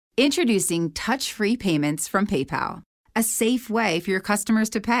Introducing touch-free payments from PayPal, a safe way for your customers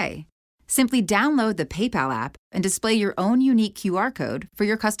to pay. Simply download the PayPal app and display your own unique QR code for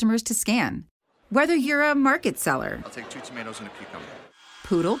your customers to scan. Whether you're a market seller, I'll take 2 tomatoes and a cucumber.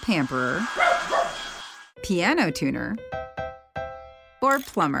 poodle pamperer, piano tuner, or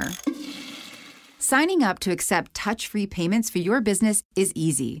plumber, signing up to accept touch-free payments for your business is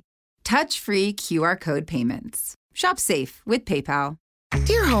easy. Touch-free QR code payments. Shop safe with PayPal.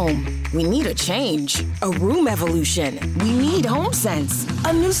 Dear Home, we need a change. A room evolution. We need HomeSense.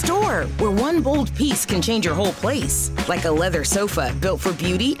 A new store where one bold piece can change your whole place. Like a leather sofa built for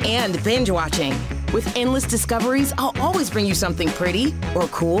beauty and binge watching. With endless discoveries, I'll always bring you something pretty or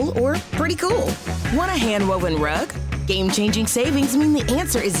cool or pretty cool. Want a hand-woven rug? Game-changing savings mean the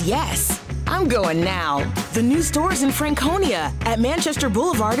answer is yes. I'm going now. The new store's in Franconia at Manchester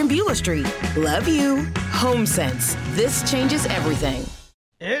Boulevard and Beulah Street. Love you. HomeSense. This changes everything.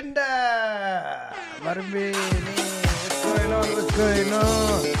 And Marvin, what's going on? What's going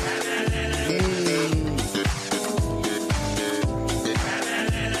on?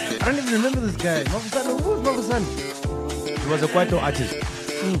 I don't even remember this guy. Mafusan, who's Mafusan? He was a Kwaito artist.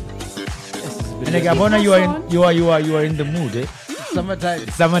 And And Gabona, you are in the mood, eh? Summertime.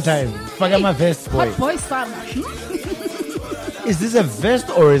 Summertime. Forget vest, boy. Hot boy summer. Is this a vest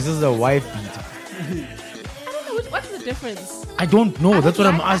or is this a wife beater? I don't know what's the difference. I don't know. That's what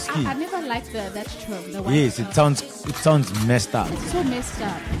I'm asking. I never liked that term. The white Yes, term. it sounds messed up. It's so messed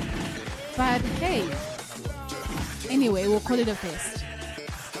up. But hey, anyway, we'll call it a vest.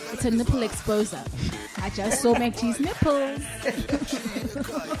 It's a nipple exposer. I just saw McGee's nipples.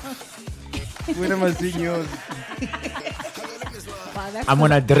 When am I seeing yours? Wow, that's I'm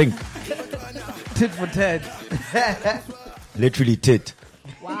gonna drink. Tit for tat. Literally tit.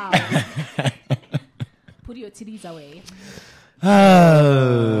 wow. Put your titties away.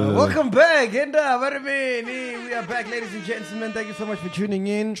 Welcome back. And Marvin, we are back, ladies and gentlemen. Thank you so much for tuning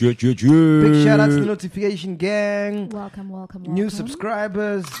in. Big shout out to the notification gang. Welcome. New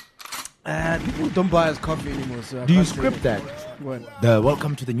subscribers. People don't buy us coffee anymore. So I Do you can't say script that? What? The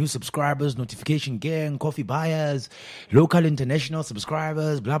welcome to the new subscribers, notification gang, coffee buyers, local international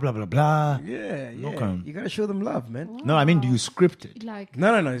subscribers, blah blah blah blah. Yeah. Okay. You gotta show them love, man. No, I mean, do you script it? Like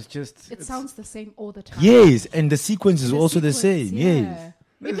No. It's just. it sounds the same all the time. Yes, and the sequence is The also the sequence, same. yeah.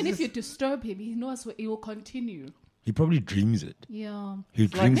 Yes, Even if you disturb him, he knows he will continue. he probably dreams it. Yeah. He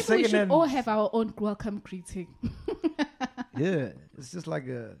like dreams. Maybe we should Second-hand- all have our own welcome greeting. Yeah. It's just like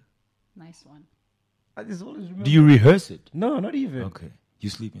a. Nice one. I just always remember. Do you rehearse it? No, not even. Okay, you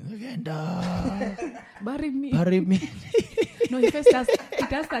sleeping again? Bury me. Bury me. No, he does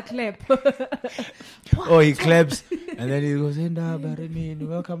that clap. Oh, he claps and then he goes, and bury me. And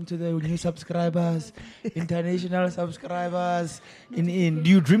welcome to the new subscribers, international subscribers. Do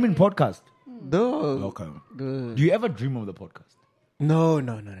you dream in podcast? No. Okay. Do you ever dream of the podcast? No.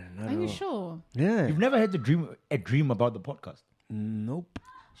 Are you sure? Yeah. You've never had a dream about the podcast? Nope.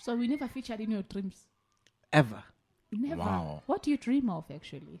 So we never featured in your dreams? Ever. Never. Wow. What do you dream of,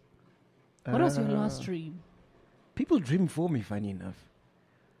 actually? What was your last dream? People dream for me, funny enough.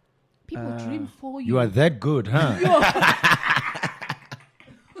 People dream for you. You are that good, huh?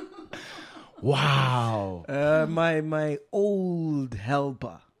 Wow. My old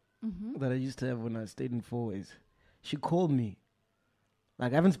helper that I used to have when I stayed in Fourways, she called me.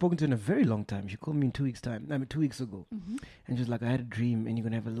 Like, I haven't spoken to her in a very long time. She called me in 2 weeks' time. 2 weeks ago. And she was like, I had a dream and you're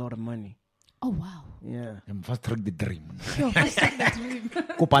going to have a lot of money. Oh, wow. Yeah. I'm first track the dream. Yo, what's that dream?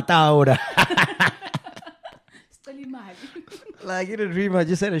 Kupata ahora. Still imali. Like, in a dream, I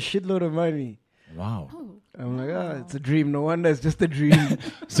just had a shitload of money. Wow. Oh. I'm like, it's a dream. No wonder it's just a dream.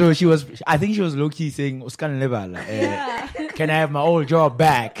 So I think she was low-key saying, Oskan level. Yeah. Can I have my old job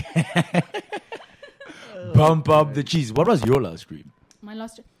back? Bump up the cheese. What was your last dream? My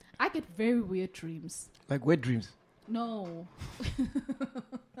last dream. I get very weird dreams. Like wet dreams. No.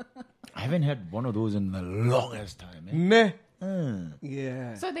 I haven't had one of those in the longest time. Nah.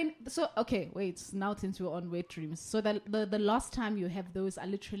 Yeah. So okay, wait. Now since we're on wet dreams, so the last time you have those are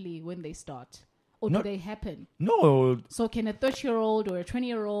literally when they start, or do they happen? No. So can a 30-year-old or a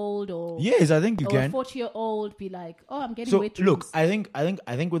 20-year-old or Yes, I think you or can. a 40-year-old be like, oh, I'm getting So wet dreams? look, I think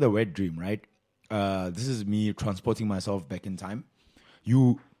with a wet dream, right? This is me transporting myself back in time.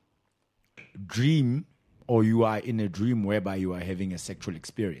 You dream, or you are in a dream whereby you are having a sexual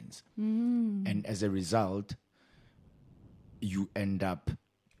experience, and as a result, you end up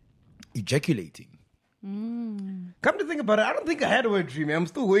ejaculating. Come to think about it, I don't think I had a wet dream. I'm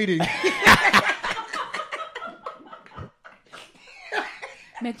still waiting.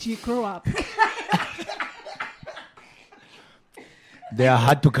 Make you grow up. They are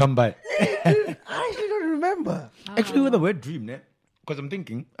hard to come by. I actually don't remember. Actually, with the word dream, because I'm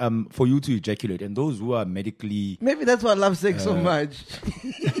thinking, for you to ejaculate, and those who are medically, Maybe that's why I love sex so much.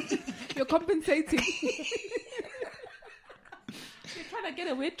 You're compensating. You're trying to get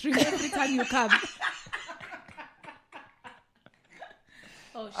a wet dream every time you come.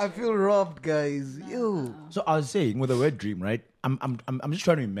 Oh, shit. I feel robbed, guys. Yo. So I was saying with the word dream, right? I'm just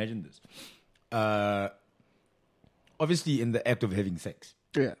trying to imagine this. Obviously, in the act of having sex,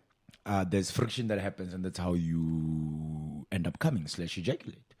 Yeah. there's friction that happens, and that's how you end up coming /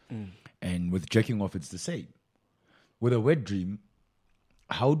 ejaculate. And with jerking off, it's the same. With a wet dream,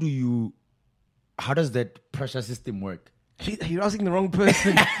 how does that pressure system work? You're asking the wrong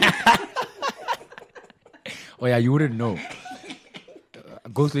person. Oh yeah, you wouldn't know.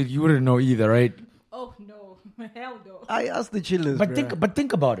 Ghost Lady, you wouldn't know either, right? Oh no, hell no. I asked the chillers. But bruh.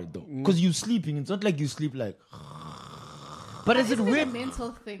 think about it though, because you're sleeping. It's not like you sleep like. But is it Isn't weird? a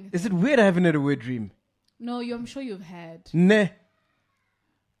mental thing? Is it weird having a wet dream? No, I'm sure you've had. Nah.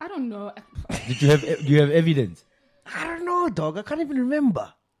 I don't know. Do you have evidence? I don't know, dog. I can't even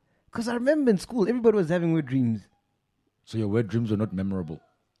remember. Because I remember in school, everybody was having wet dreams. So your wet dreams were not memorable.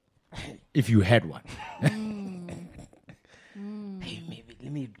 If you had one. Hey, maybe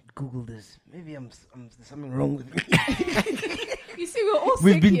let me Google this. Maybe there's something wrong with me. You see, we're all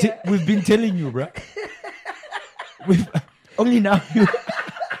We've sick been here. we've been telling you, bruh.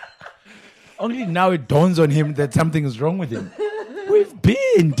 Only now it dawns on him that something is wrong with him. We've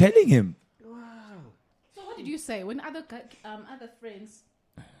been telling him. So what did you say when other friends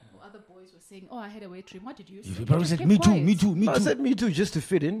or other boys were saying, "Oh, I had a wet dream"? What did you say? You probably said, Keep me too, quiet. me too, me I too. said me too, just to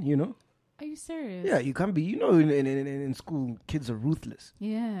fit in, you know. Are you serious? Yeah, you can't be. You know, in school, kids are ruthless.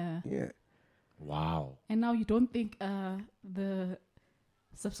 Yeah. Yeah. Wow. And now you don't think the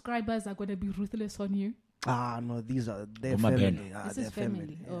subscribers are going to be ruthless on you? Ah, no, these are their my family. band. Ah, This their is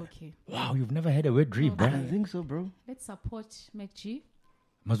family. yeah. Okay. Wow, you've never had a wet dream, I bruh. don't think so, bro. Let's support MacG.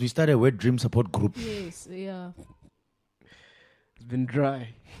 Must we start a wet dream support group? Yes. Yeah. It's been dry.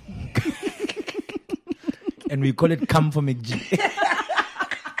 And we call it Come for McG.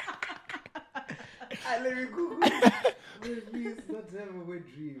 Let me Google. Please, not have a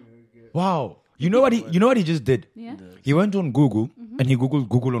wet dream. Okay. Wow. You know what he just did? Yeah. He went on Google and he Googled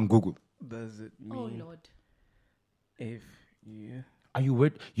Google on Google. Does it mean Oh Lord. if you Are you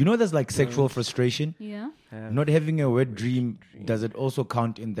wet? You know there's like sexual frustration? Yeah. have Not having a wet dream, does it also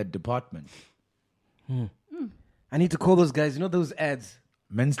count in that department? I need to call those guys. You know those ads.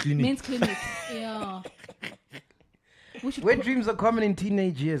 Men's clinic. Men's clinic. Yeah. We should Wet put- dreams are common in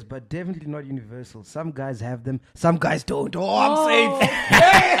teenage years, but definitely not universal. Some guys have them, some guys don't. Oh, I'm safe.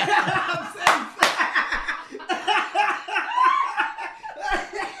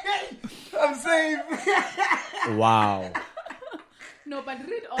 I'm safe. Wow. No, but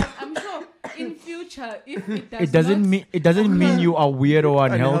read on. I'm sure in future, if it does It doesn't mean you are weird or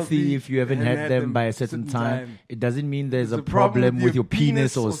unhealthy Unhealthy if you haven't and had had them them by a certain time. time. It doesn't mean there's a The problem with your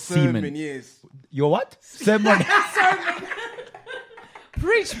penis or sermon, semen. yes. Your what? Semen.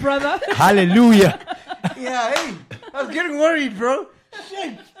 preach, brother. Hallelujah. Yeah, hey, I was getting worried, bro.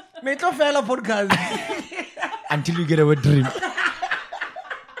 Shit. Metro Fella podcast. Until you get a wet dream.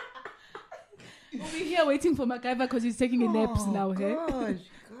 We'll be here waiting for MacGyver because he's taking a naps now. Hey. Gosh.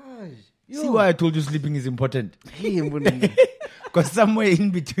 See why I told you sleeping is important? Hey, I'm gonna- Because somewhere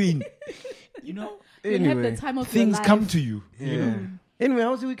in between, you know, You'll have Anyway, the time of things your life. come to you. yeah. Anyway,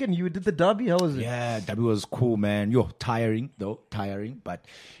 how was the weekend? You did the derby? How was it? Yeah, Derby was cool, man. Tiring, but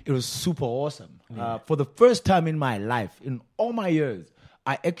it was super awesome. For the first time in my life, in all my years,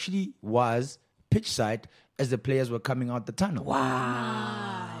 I actually was pitch side as the players were coming out the tunnel.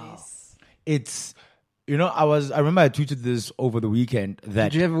 Nice. It's, I remember I tweeted this over the weekend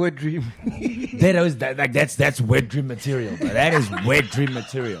that Did you have a wet dream? that's wet dream material. Bro. That is wet dream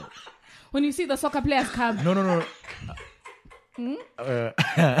material. When you see the soccer players come, No.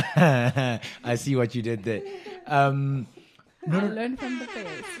 I see what you did there. I learn from the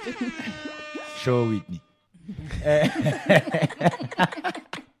players. Show Whitney.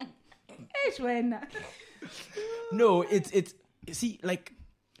 No, it's see, like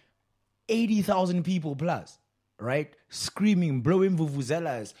 80,000 people plus, right? Screaming, blowing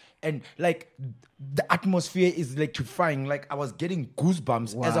vuvuzelas, and like the atmosphere is electrifying. Like I was getting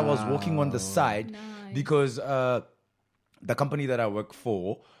goosebumps as I was walking on the side because the company that I work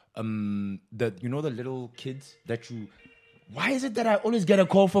for, the little kids that you. Why is it that I always get a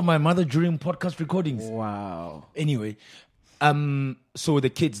call from my mother during podcast recordings? Wow. Anyway, so the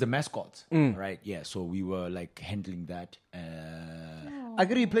kids, the mascots, right? Yeah, so we were like handling that. I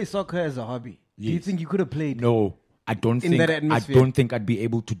get you play soccer as a hobby. Do you Yes. think you could have played? No, I don't In that think I atmosphere. don't think I'd be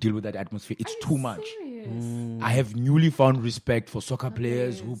able to deal with that atmosphere. It's too much. I have newly found respect for soccer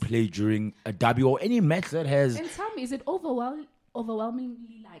players who play during a derby or any match that has. And tell me, is it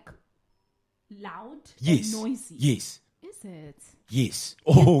overwhelmingly like loud Yes. and noisy? Yes. Is it? Yes.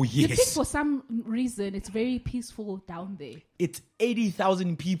 Oh, You think yes. for some reason it's very peaceful down there? It's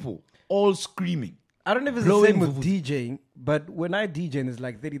 80,000 people all screaming. I don't know if it's Blowing the same with vuvuz. DJing, but when I DJ and it's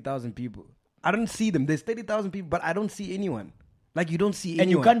like 30,000 people, I don't see them. There's 30,000 people, but I don't see anyone. Like you don't see And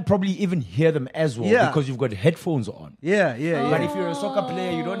anyone. you can't probably even hear them as well Yeah. because you've got headphones on. Yeah, yeah, But yeah. if you're a soccer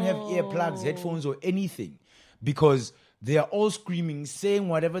player, you don't have earplugs, headphones, or anything because they are all screaming, saying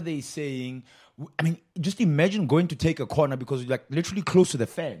whatever they're saying. I mean, just imagine going to take a corner because you're like literally close to the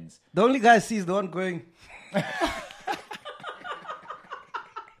fans. The only guy I see is the one going.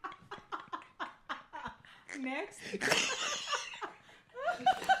 Next.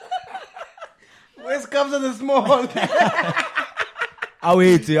 West comes in the small. I'll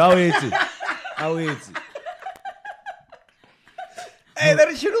wait. Hey,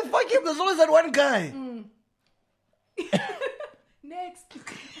 that shouldn't fuck him. There's always that one guy. Next.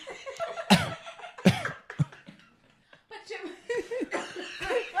 But Jim,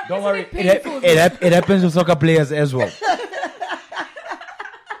 Don't worry. painful, It happens with soccer players as well.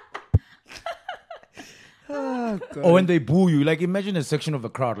 Or when they boo you, like imagine a section of a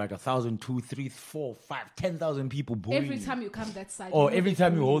crowd, like 1,000, 2, 3, 4, 5, 10,000 people booing every you. time you come that side. Or you know every they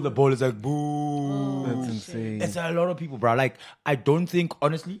time you boo hold the ball, it's like boo. That's insane. It's a lot of people, bro. Like I don't think,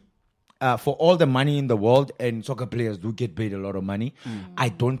 honestly, for all the money in the world, and soccer players do get paid a lot of money, I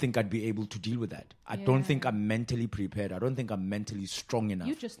don't think I'd be able to deal with that. I don't think I'm mentally prepared. I don't think I'm mentally strong enough.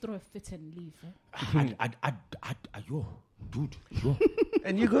 You just throw a fit and leave. Eh? Yo, dude, yo.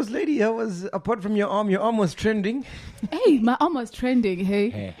 And you goes, lady, how was, apart from your arm was trending. Hey, my arm was trending. Hey,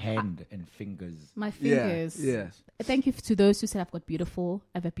 Her hand and fingers. my fingers. Yeah. Thank you to those who said I have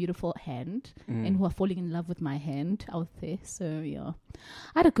a beautiful hand and who are falling in love with my hand out there. So yeah,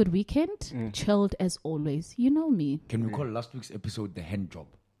 I had a good weekend, chilled as always. You know me. Can we call last week's episode the hand job?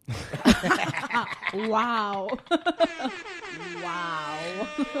 Wow, wow.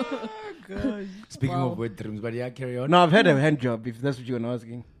 Speaking Wow. of wet dreams, but yeah, carry on. No, I've had a hand job, if that's what you're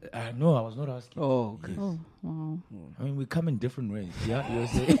asking. No, I was not asking. Oh, okay. Oh wow. I mean, we come in different ways. Yeah, you're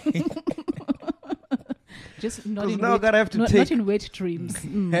saying. Just not 'Cause in now wet, gotta have to not take- in wet dreams.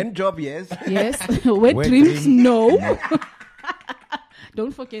 Hand job, yes. Yes, wet Wet dreams. dream. No.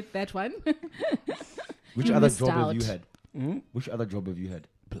 Don't forget that one. Which You other missed job have out. you had? Which other job have you had?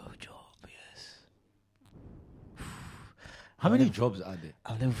 Blow job, yes. How many jobs are there?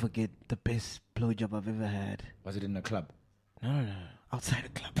 I'll never forget the best blow job I've ever had. Was it in a club? No. Outside the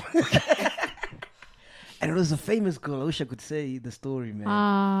club. And it was a famous girl. I wish I could say the story, man.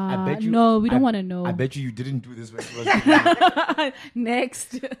 No, we don't want to know. I bet you didn't do this when it was.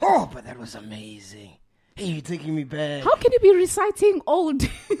 Next. Oh, but that was amazing. Hey, you're taking me back. How can you be reciting old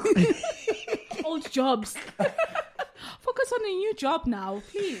old jobs? Focus on a new job now,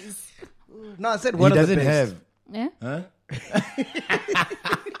 please. No, I said He one of the doesn't best. have. Yeah? Huh?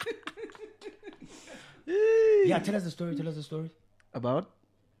 Yeah, tell us the story. About?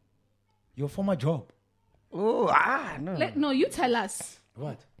 Your former job. Oh, no. No, you tell us.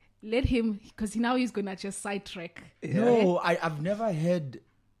 What? Let him, because now he's gonna just sidetrack. No, I've never had.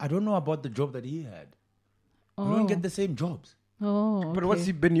 I don't know about the job that he had. We don't get the same jobs. Oh, But what's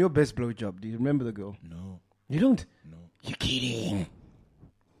been your best blow job? Do you remember the girl? No. You don't? No. You're kidding.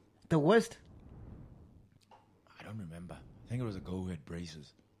 The worst? I don't remember. I think it was a girl who had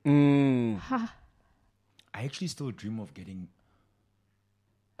braces. Ha. I actually still dream of getting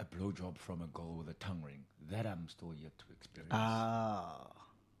a blowjob from a girl with a tongue ring. That I'm still yet to experience.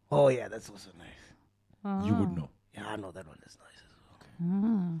 Oh, yeah, that's also nice. You would know. Yeah, I know that one is nice as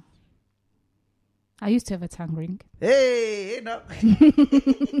well. I used to have a tongue ring. Hey, no.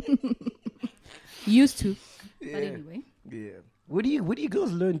 Used to. But anyway. Yeah. Where do you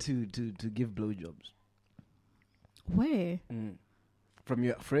girls learn to give blowjobs? Where? From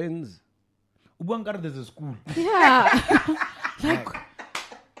your friends? Ubangara, there's a school. Yeah.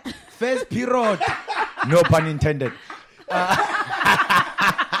 First period. No pun intended.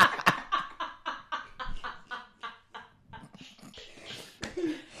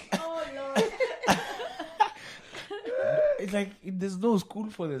 Oh, Lord. It's like there's no school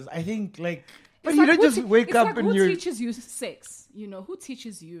for this. I think like But It's you like don't who just wake it's up like and who you... teaches you sex? You know, who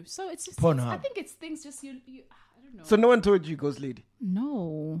teaches you? So it's just, Pornhub. I think it's things just you I don't know. So no one told you, ghost lady?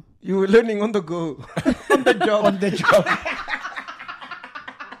 No. You were learning on the go. On the job. on the job.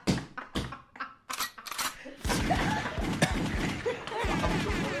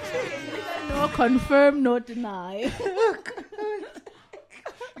 No confirm, no deny.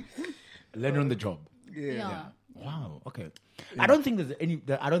 Learn on the job. Yeah. Wow. Okay. I don't think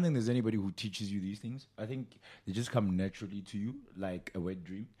there's anybody who teaches you these things. I think they just come naturally to you, like a wet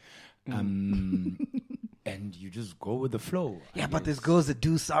dream, and you just go with the flow. Yeah, but there's girls that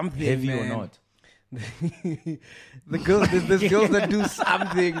do something, heavy man. or not. There's girls that do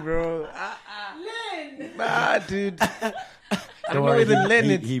something, bro. Nah, dude. I don't know where the learn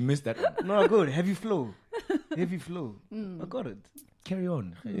it. He missed that one. No, good. Heavy flow. I got it. Carry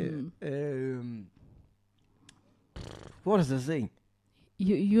on. Yeah. What is the saying?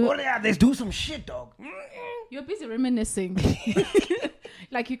 You Oh yeah, let's do some shit, dog. You're busy reminiscing.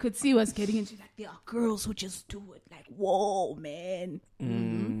 Like you could see what's getting into. Like there are girls who just do it. Like whoa, man.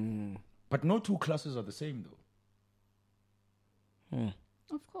 But no two classes are the same, though.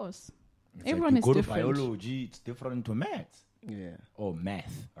 Of course, It's everyone like you is go different. to biology, it's different to maths. Yeah. Or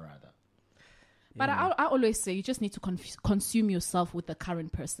math, rather. But I always say you just need to consume yourself with the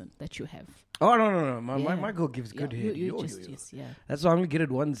current person that you have. Oh no. My Yeah. my girl gives good head. Yeah. That's why I only get it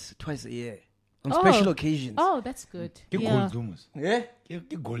twice a year on special occasions. Oh, that's good. Ke Yeah. goldumus. Yeah.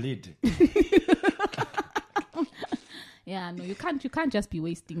 Ke golid. Yeah, no, you can't just be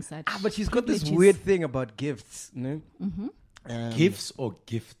wasting such. But she's got this privileges. weird thing about gifts, no? Gifts or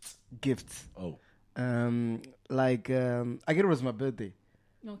gifts? Gifts. Oh. I get it was my birthday.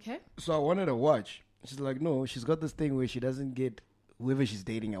 Okay. So I wanted a watch. She's like, no, she's got this thing where she doesn't get whoever she's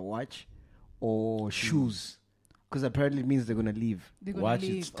dating a watch or shoes. Because apparently it means they're going to leave. They're gonna Watch,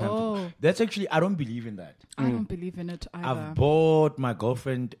 leave. it's time Oh, to. That's actually, I don't believe in that. I don't believe in it either. I've bought my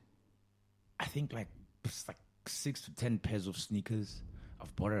girlfriend, I think it's like 6 to 10 pairs of sneakers.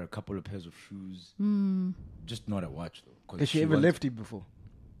 I've bought her a couple of pairs of shoes. Just not a watch, though. Has she ever left you before?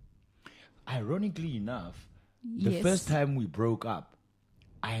 Ironically enough, the Yes. first time we broke up,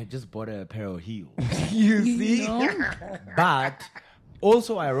 I had just bought her a pair of heels. You see? No? But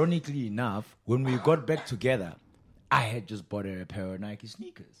also, ironically enough, when we got back together, I had just bought her a pair of Nike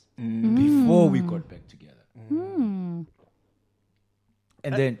sneakers before we got back together.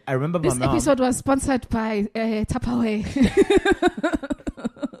 And then I remember This my mom. episode was sponsored by Tupperware.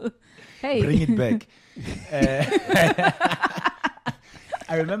 Hey. Bring it back.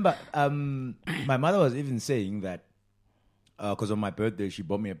 I remember my mother was even saying that because on my birthday she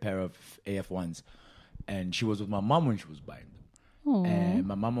bought me a pair of AF1s, and she was with my mom when she was buying them. Aw. And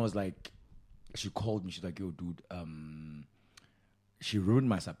my mom was like, she called me. She's like, "Yo, dude, she ruined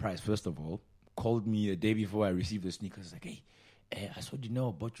my surprise. First of all, called me a day before I received the sneakers. Like, hey, I saw you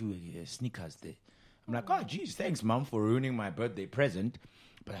know bought you sneakers there." I'm like, "Oh, geez, thanks, mom, for ruining my birthday present."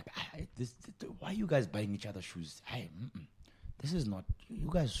 But like, why are you guys buying each other shoes? This is not. You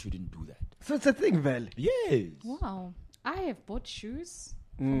guys shouldn't do that. So it's a thing, Val. Yes. Wow. I have bought shoes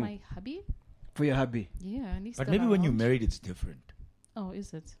for my hubby. For your hubby. Yeah. And he's But still maybe when you're around. married, it's different. Oh,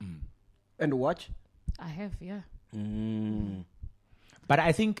 is it? And watch? I have, yeah. But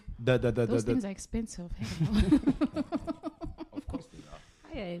I think the Those things are expensive. of course they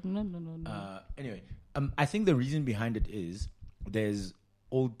are. No. Anyway, I think the reason behind it is there's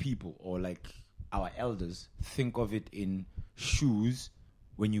old people or like our elders think of it in shoes.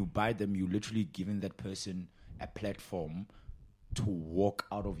 When you buy them, you literally giving that person a platform to walk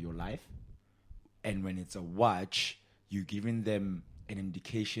out of your life. And when it's a watch, you're giving them an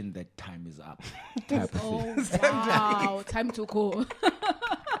indication that time is up. Type of thing. Wow. Time to go.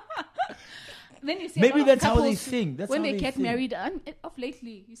 Then you see a Maybe lot of that's how they couples think. That's when how they they get think. married. And of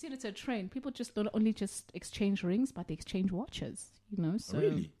lately, you see it's a trend. People just don't only just exchange rings, but they exchange watches. You know, so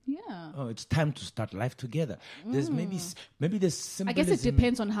Really? yeah. Oh, it's time to start life together. There's maybe there's I symbolism. guess it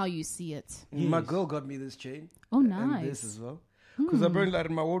depends on how you see it. My girl got me this chain. Oh, And nice. this as well. Because apparently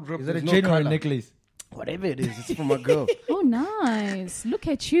in my wardrobe Is that a there's no chain or a color. necklace? Whatever it is, it's for my girl. Oh, nice. Look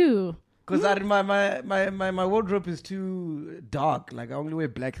at you. Because my wardrobe is too dark. Like I only wear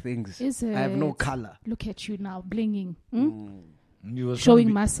black things. Is I have no it? color. Look at you now, blinging. You was Showing trying to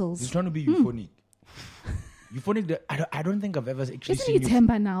be- muscles. He's trying to be euphonic. Euphonic. I don't think I've ever actually Isn't seen he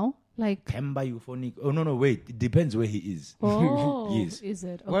Temba now? Like, Temba euphonic. Oh no, wait. It depends where he is. oh, Yes. is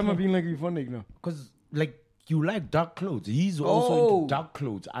it? Why am I Okay. being like euphonic now? Because like you like dark clothes. He's also into dark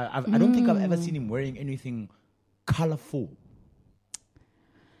clothes. I don't think I've ever seen him wearing anything colorful.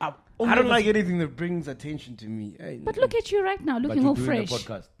 I don't like anything that brings attention to me. But look at you right now, But looking you're all doing a fresh.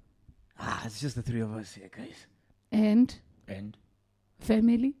 podcast it's just the three of us here, guys. And and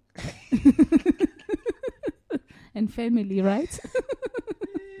family. And family, right?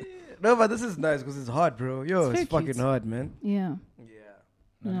 No, but this is nice because it's hard, bro. Yo, It's it's very fucking cute. hard, man. Yeah.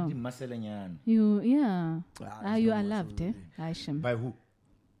 no. You, yeah. there's You no are muscles loved, eh? Aishem. By who?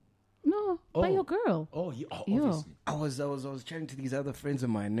 No, by your girl. Oh, yeah, Yeah. obviously. I was chatting to these other friends of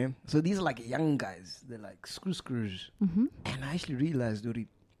mine, eh? So these are like young guys. They're like screws. And I actually realized, Dori,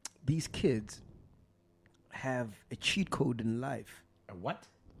 these kids have a cheat code in life. A what?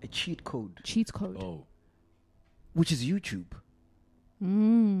 A cheat code, Cheat code. Oh. which is YouTube.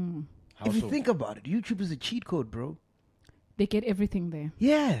 How If you so? think about it, YouTube is a cheat code, bro. They get everything there.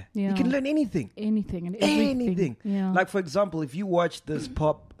 Yeah. You Yeah. can learn anything. Anything and everything. Anything. Yeah. Like, for example, if you watch this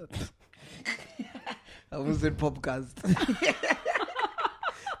pop... I was in podcast.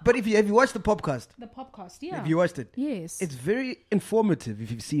 But have you watched the podcast? the podcast, yeah. Have you watched it? Yes. It's very informative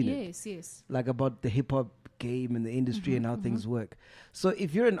if you've seen it. yes, yes. Like about the hip hop game and the industry and how things work. So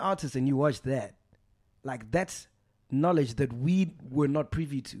if you're an artist and you watch that, like that's knowledge that we were not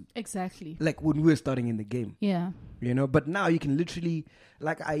privy to. Exactly. Like when we were starting in the game, Yeah. you know. But now you can literally,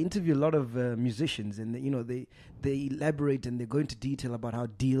 like I interview a lot of musicians, and they elaborate and they go into detail about how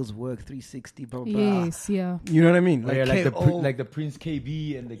deals work, 360, blah blah blah. Yes, yeah. You know what I mean? Oh, yeah, KO. like the Prince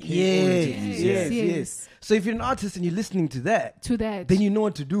KB and the KO Yes, interviews, yes, yeah. yes. So if you're an artist and you're listening to that, To that. then you know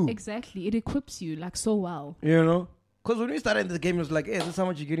what to do. Exactly. It equips you like so well. You know? Because when we started the game, it was like, hey, this is how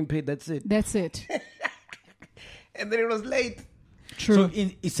much you're getting paid, that's it. That's it. And then it was late. True. So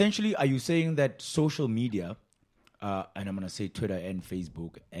essentially, are you saying that social media, and I'm going to say Twitter and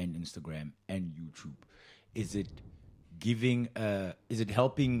Facebook and Instagram and YouTube, is it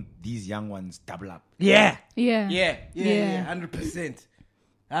helping these young ones double up? Yeah. yeah. Yeah. Yeah. 100%.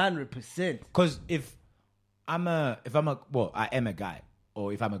 100%. Because I am a guy,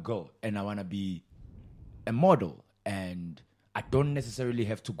 or if I'm a girl and I want to be a model, and I don't necessarily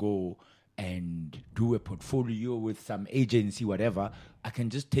have to go and do a portfolio with some agency, whatever. I can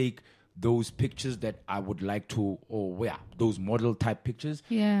just take those pictures that I would like to, those model type pictures,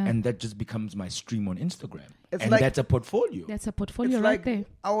 Yeah. and that just becomes my stream on Instagram. It's and like- that's a portfolio. That's a portfolio It's right like there.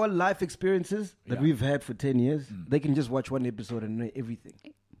 our life experiences that Yeah. we've had for 10 years. They can just watch one episode and know everything.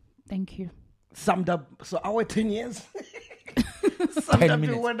 Thank you. Summed up. So our 10 years summed up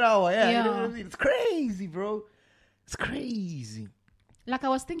minutes. to 1 hour. Yeah. You know Yeah. what I mean? It's crazy, bro. It's crazy. Like I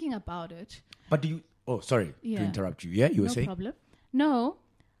was thinking about it. But do you... Oh, sorry to Yeah. interrupt you. Yeah, you were No saying? problem. No.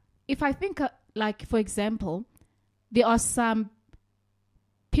 If I think, like, for example, there are some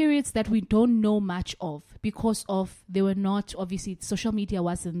periods that we don't know much of because of they were not, obviously, social media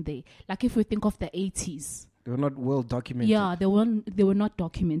wasn't there. Like if we think of the 80s. They were not well documented. Yeah, they were not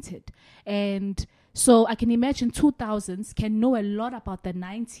documented. And so I can imagine 2000s can know a lot about the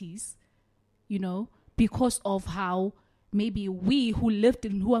 90s, you know, because of how maybe we who lived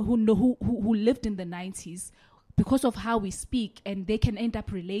in who lived in the 90s, because of how we speak, and they can end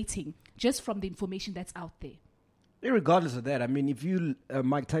up relating just from the information that's out there. Regardless of that, I mean, if you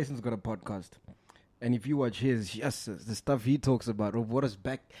Mike Tyson's got a podcast, and if you watch his, yes, the stuff he talks about of what is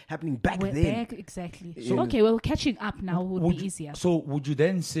happening back We're then, back, exactly. So- Okay, well, catching up now would be easier. So would you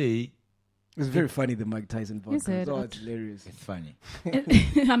then say... it's very funny, the Mike Tyson Is podcast. it? Oh, it's hilarious. It's funny.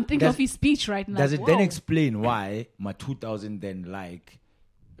 I'm thinking Does- of his speech right now. Does it then Whoa. explain why my 2000 then like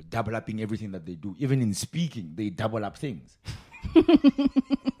double upping everything that they do? Even in speaking, they double up things.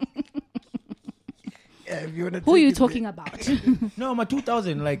 Yeah, if you wanna Who are take you it talking about? No, my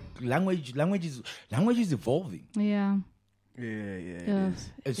 2000 like language is evolving. Yeah. there. Yeah. Yes.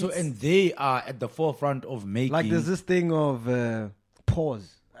 And so It's- and they are at the forefront of making Like there's this thing of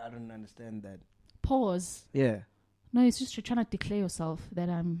pause. I don't understand that. Pause. Yeah. No, it's just you're trying to declare yourself that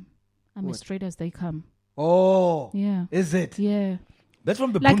I'm as What? straight as they come. Oh. Yeah. Is it? Yeah. that's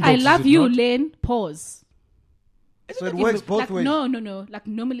from the Like Boondocks, I is love it you, not? Len. Pause. So it works both like, ways. No. Like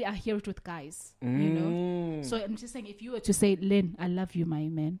normally I hear it with guys. You know. Mm. So I'm just saying, if you were to say, Len, I love you, my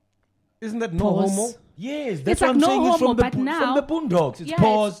man. Isn't that no Pause. homo? Yes, It's that's like what I'm no saying. It's homo, from the but now- from the Boondocks. It's Yeah,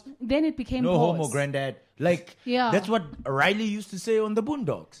 pause. Then it became No pause. homo, granddad. Like Yeah. that's what Riley used to say on the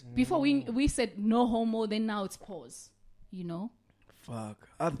Boondocks. Before we said no homo, then now it's pause. You know. Fuck.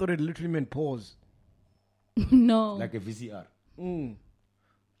 I thought it literally meant pause. No. Like a VCR.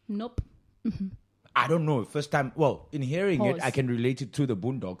 Nope. I don't know. First time, well, in hearing Pause. it, I can relate it to the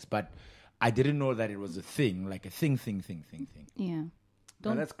Boondocks, but I didn't know that it was a thing, like a thing. Yeah. No,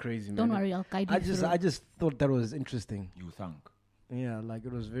 Don't that's crazy, man. don't worry, I'll guide you through. I just thought that was interesting. You think? Yeah, like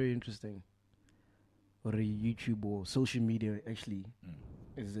it was very interesting. Or a YouTube or social media actually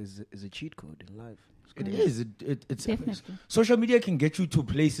is a cheat code in life. It's It crazy. is. It's Definitely. social media can get you to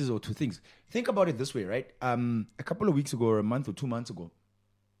places or to things. Think about it this way, right? A couple of weeks ago, or a month or 2 months ago,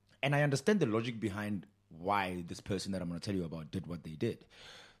 and I understand the logic behind why this person that I'm going to tell you about did what they did.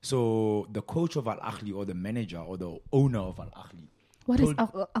 So the coach of Al Ahly, or the manager, or the owner of Al Ahly, What is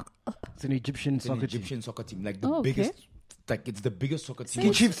told- It's an Egyptian it's an soccer team. Egyptian soccer team, like the Oh, okay. biggest like it's the biggest soccer team.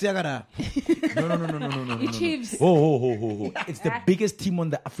 Ki Chiefs yagara. No. Chiefs. Oh. It's the biggest team on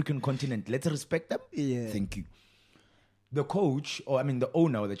the African continent. Let's respect them. Yeah. Thank you. The coach, the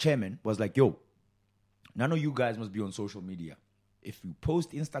owner or the chairman was like, yo, none of you guys must be on social media. If you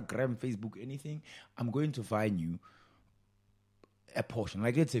post Instagram, Facebook, anything, I'm going to fine you a portion.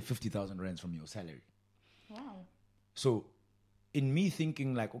 Like, let's say 50,000 rands from your salary. Wow. So, in me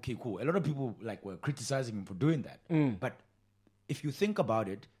thinking like, okay, cool. A lot of people like were criticizing him for doing that. But if you think about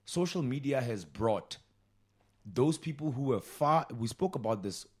it, social media has brought those people who were far. We spoke about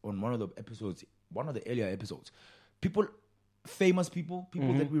this on one of the earlier episodes. Famous people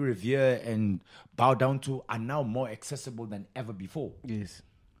that we revere and bow down to are now more accessible than ever before. Yes.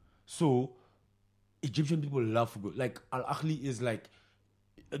 So, Egyptian people love football. Like, Al Ahly is like,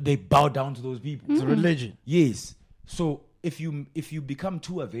 they bow down to those people. It's a religion. Yes. So, if you become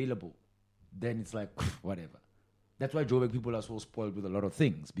too available, then it's like, whatever. That's why Joburg people are so spoiled with a lot of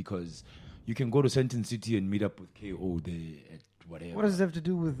things, because you can go to Sentin City and meet up with KO there at whatever. What does it have to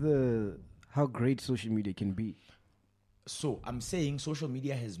do with how great social media can be? So, I'm saying social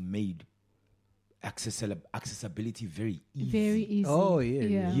media has made accessibility very easy. Very easy. Oh,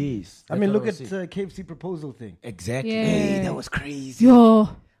 yeah. Yes. I mean, that's look what at I'm saying. KFC proposal thing. Exactly. Yeah. Hey, that was crazy. Yo,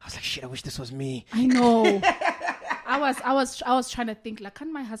 I was like, shit, I wish this was me. I know. I was trying to think, like,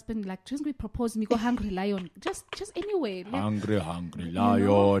 can my husband, like, just be propose me, go Hungry Lion, just anyway. Like, Hungry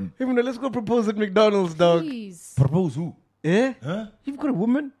lion. Hey, let's go propose at McDonald's, dog. please. Propose who? Eh? Huh? You've got a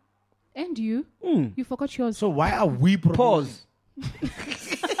woman? And you? You forgot yours. So why are we proposing?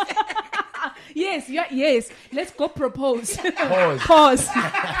 Pause. Yes. Let's go propose. Pause. Pause.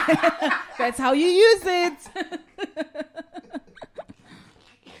 That's how you use it.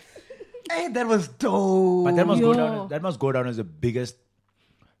 Hey, that was dope. But Yo. that must go down as the biggest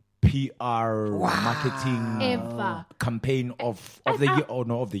PR marketing Ever. campaign of the year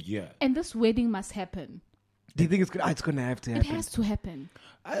of the year. And this wedding must happen. Do you think it's going to have to It happen? has to happen.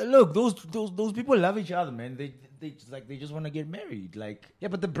 Look, those people love each other, man. They just want to get married. Like, Yeah,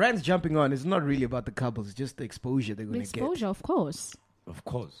 but the brand's jumping on. It's not really about the couples. It's just the exposure they're The going to get. exposure, of course. of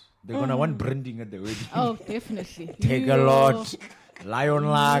course, they're gonna want branding at the wedding. Oh, definitely. Take Yo. a lot, Lion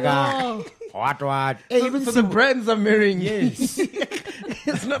Lager, what? Hey, even So the brands are marrying. yes.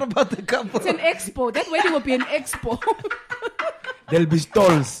 It's not about the couple. It's an expo. That wedding will be an expo. There'll be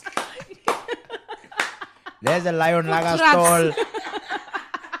stalls. There's a Lion Lager trucks. stall.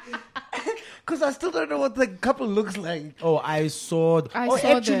 Because I still don't know what the couple looks like. Oh, I saw.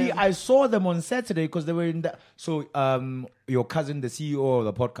 I saw them on Saturday because they were in the. So, your cousin, the CEO of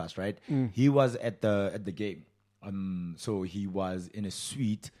the podcast, right? He was at the game. So he was in a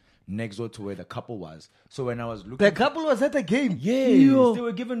suite next door to where the couple was. So when I was looking, The couple was at the game. yes, Yo. they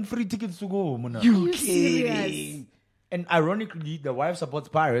were given free tickets to go. Mona. You serious? And ironically, the wife supports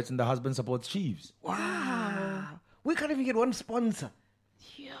Pirates and the husband supports Chiefs. Wow. We can't even get one sponsor.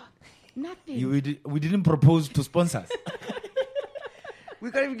 Yeah. Nothing. We didn't propose to sponsors.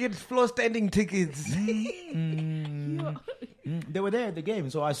 We can't even get floor standing tickets. They were there at the game,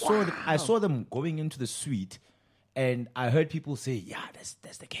 so I saw them going into the suite, and I heard people say, "Yeah,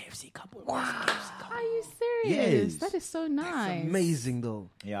 that's the KFC couple." Wow. Are you serious? Yes. That is so nice. Amazing, though.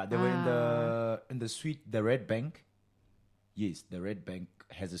 Yeah, they were in the suite, the Red Bank. Yes, the Red Bank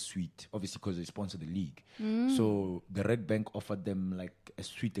has a suite, obviously because they sponsor the league. So the Red Bank offered them like a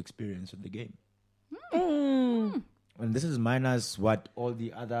suite experience at the game. And this is minus what all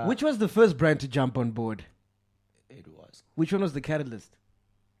the other. Which was the first brand to jump on board? it was? Which one was the catalyst?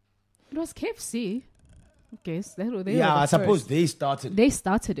 It was KFC. Okay, so they were the I suppose first. they started. They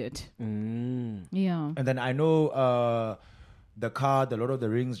started it. Yeah. And then I know the car, the Lord of the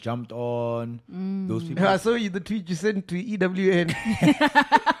Rings jumped on. Those people. I saw you the tweet you sent to EWN.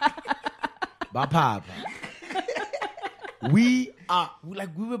 Bapapa. We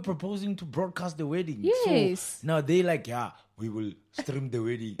were proposing to broadcast the wedding. Yes. So now they like, we will stream the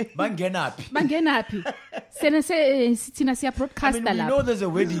wedding. Mangena happy. Bangena happy. Sithina siya I broadcast mean, we know lapha. there's a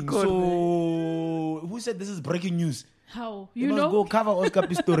wedding. So who said this is breaking news? How? You You must know? go cover Oscar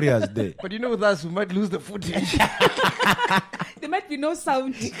Pistorius there. But you know, with us, we might lose the footage. There might be no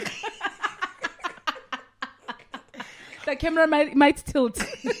sound. The camera might tilt.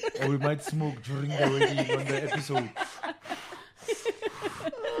 Or we might smoke during the wedding on the episode.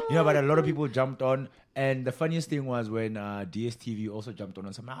 But a lot of people jumped on. And the funniest thing was when DSTV also jumped on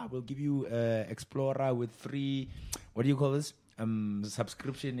and said, we'll give you Explorer with free, what do you call this?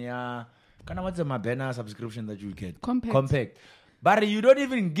 Subscription, Kind of what's a Mabena subscription that you get? Compact. But you don't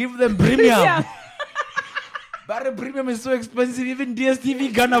even give them premium. Yeah. But premium is so expensive, even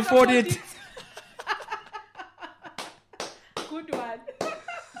DSTV can't afford it.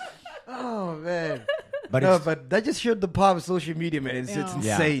 But No, it's, but that just showed the power of social media, man. It's Yeah.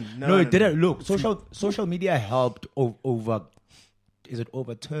 insane. No, it didn't. Look, social media helped over. Is it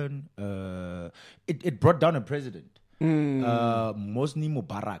overturn? It brought down a president. Mosni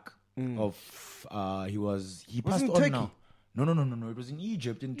Mubarak he passed in on Turkey? now. No. It was in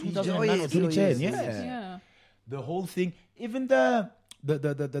Egypt in 2009 Oh, or yes, 2010. yes. Yeah. The whole thing, even the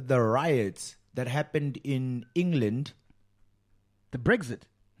riots that happened in England. The Brexit.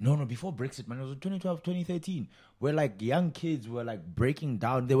 No, before Brexit, man, it was 2012, 2013, where like young kids were like breaking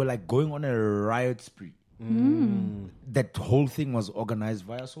down. They were like going on a riot spree. That whole thing was organized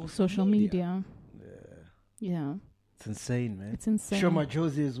via Social media. Yeah. It's insane, man. It's insane. Show my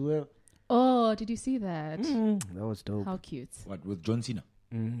Josie as well. Oh, did you see that? That was dope. How cute. What, with John Cena?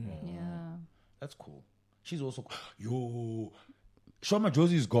 Yeah. That's cool. She's also yo. Shoma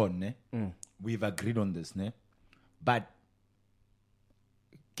Josie is gone, ne? We've agreed on this, ne? But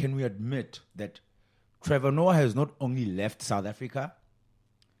can we admit that Trevor Noah has not only left South Africa,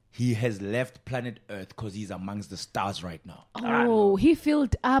 he has left planet Earth because he's amongst the stars right now. Oh, he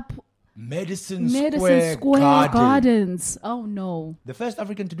filled up Madison Square Square Gardens. Oh no. The first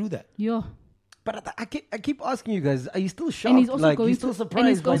African to do that. Yeah. But I keep asking you guys, are you still shocked? And he's also like, going you still to- surprised? and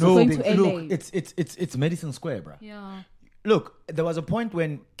he's by also those going things? to LA. Look, it's Madison Square, bro. Yeah. Look, there was a point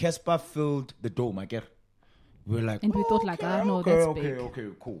when Casper filled the dome, I guess. We were like, And we thought like, no, okay, that's okay, big. okay,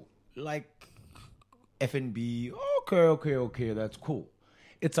 cool. Like FNB, okay, that's cool.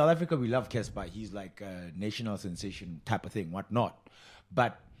 It's South Africa, we love Casper. He's like a national sensation type of thing, whatnot.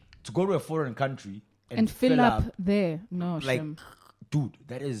 But to go to a foreign country And fill up there. No, like, Shem. dude,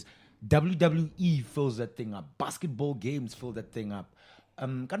 that is WWE fills that thing up. Basketball games fill that thing up.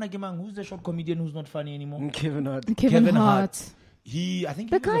 Who's the short comedian who's not funny anymore? Kevin Hart. Kevin Hart. I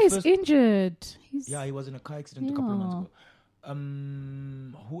think The he was guy is first- injured. Yeah, he was in a car accident a couple of months ago.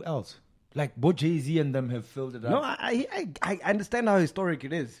 Who else? Like both Jay-Z and them have filled it up. No, I understand how historic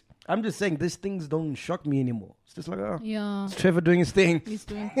it is. I'm just saying these things don't shock me anymore. It's just like, oh, Yeah. it's Trevor doing his thing. He's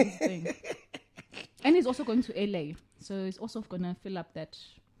doing his thing. And he's also going to LA. So he's also going to fill up that.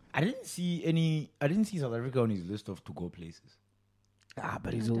 I didn't see South Africa on his list of to go places.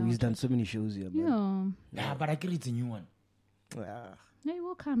 But he's done so many shows here. Man. Yeah. Yeah, but I get it's a new one. He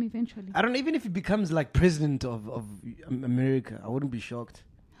will come eventually. I don't know, even if he becomes like president of America, I wouldn't be shocked.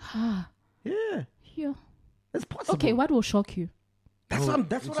 Yeah, Yeah. it's possible. Okay, what will shock you? That's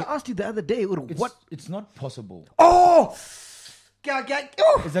what I asked you the other day. What? It's not possible. Oh!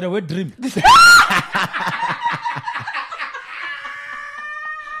 Is that a wet dream?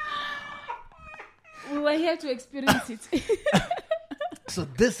 We were here to experience it. So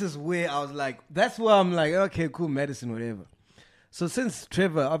this is where I was like, that's where I'm like, okay, cool, medicine, whatever. So since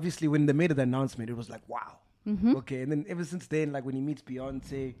Trevor, obviously, when they made the announcement, it was like, wow. Okay, and then ever since then, like when he meets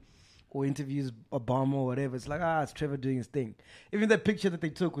Beyonce or interviews Obama or whatever, it's like, it's Trevor doing his thing. Even that picture that they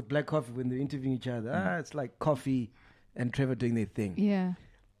took with Black Coffee when they're interviewing each other, it's like Coffee and Trevor doing their thing. Yeah.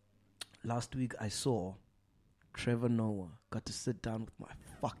 Last week, I saw Trevor Noah got to sit down with my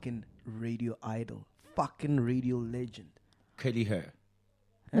fucking radio idol, fucking radio legend. Kelly Hair.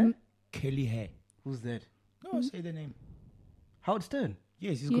 Huh? Kelly Hair. Who's that? No, say the name. Howard Stern.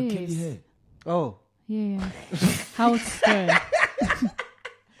 Yes, he's got Kelly Yes. Hair. Oh. Yeah. Howard Stern.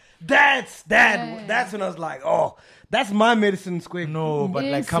 That's when I was like, oh, that's my Madison Square. No, but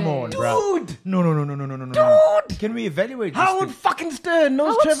like, come on, Listen. bro. Dude! No. Can we evaluate this Howard thing? fucking Stern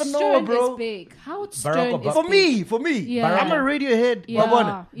knows Howard Trevor Noah, Stern bro. is big. Howard Barack Stern is Obama. For me. Yeah. I'm a Radiohead. Yeah.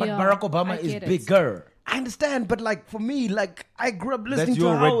 Babona. But Yeah, Barack Obama I is get it. bigger. I understand, but like for me, like I grew up listening That's to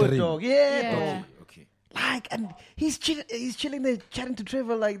your red Howard, dream. dog. Yeah, Yeah. dog. Okay. Like, and he's chilling there, chatting to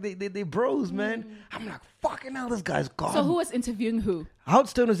Trevor like they bros, man. I'm like, fucking hell, this guy's gone. So who was interviewing who? Howard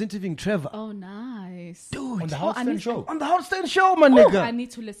Stern was interviewing Trevor. Oh, nice. Dude, On the Howard I Stern need- show. on the Howard Stern show, my Oh, nigga. I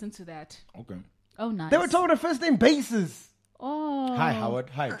need to listen to that. Okay. Oh, nice. They were talking on a first name basis. Oh. Hi, Howard.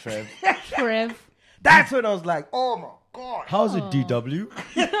 Hi, Trev. Trev. That's when I was like, oh my god. How's it, DW?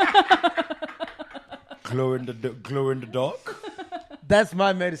 glow in the dark. That's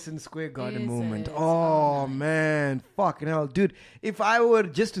my Madison Square Garden Is moment. it? Oh man, fucking hell, dude! If I were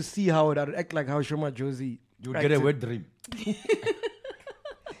just to see Howard, I'd act like how Shoma Josie. You would get a wet dream.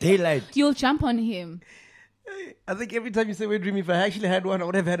 Daylight. You'll jump on him. I think every time you say wet dream, if I actually had one, I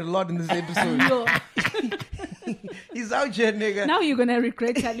would have had a lot in this episode. Yo, He's out here, nigga. now you're going to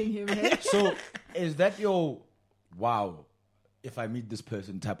regret telling him. Eh? So, is that your wow? If I meet this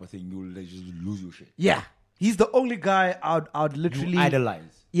person, type of thing, you'll just lose your shit. Yeah, he's the only guy I'd literally You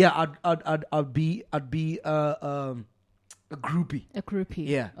idolize. Yeah, I'd be a groupie. A groupie.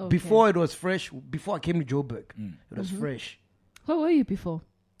 Yeah, Okay. before it was fresh. Before I came to Joburg, it was fresh. Where were you before?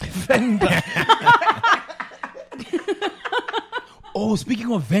 Oh, speaking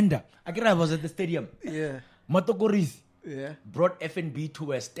of vendor, I was at the stadium. Yeah. Matokoris Yeah. brought F&B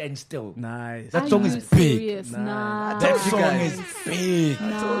to a standstill. Nice. That Are song you is big. serious? Nah. Nice. That told you song guys. is big.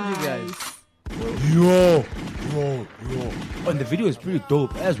 I told you guys. Yo. Oh, and the video is pretty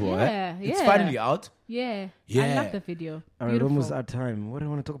dope as well. Yeah, It's yeah. finally out. Yeah. I Yeah. love the video. All right, Beautiful. almost our time. What do I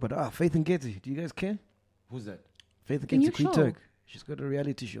want to talk about? Faith and Getty. Do you guys care? Who's that? Faith and Can Getty, you Queen show? Turk. She's got a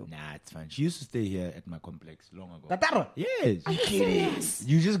reality show. Nah, it's fine. She used to stay here at my complex long ago. Tatara. Yes. Are you serious?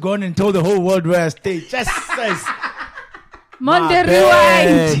 You just gone and told the whole world where I stay. Just says. Monday My bad.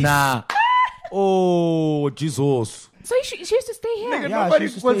 rewind. Nah. Oh, Jesus. So she used to stay here. Nigga, Yeah, nobody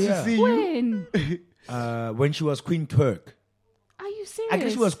she used to wants stay to here. see you. When? When she was Queen Turk. Are you serious? I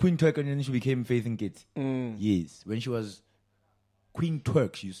guess she was Queen Turk and then she became Faith and Kitty. Mm. Yes. When she was Queen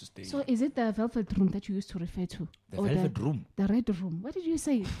Turk, she used to stay. So is it the velvet room that you used to refer to? The Or velvet room. The red room. What did you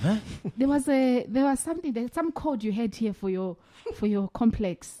say? Huh? There was something. There's some code you had here for your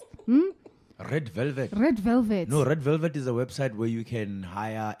complex. Hmm? Red Velvet. Red velvet. No, Red Velvet is a website where you can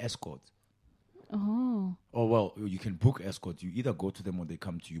hire escorts. Oh. Or, well, you can book escorts. You either go to them or they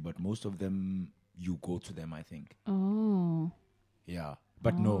come to you. But most of them, you go to them, I think. Oh. Yeah.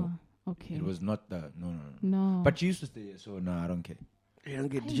 But no, Okay. it was not the... No. No. But she used to stay here, so no, I don't care. You don't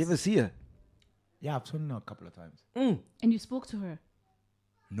get, did you ever see her? Yeah, I've seen her a couple of times. And you spoke to her.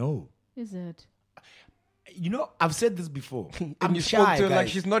 No. Is it? You know, I've said this before. And I'm you shy, spoke to her guys. like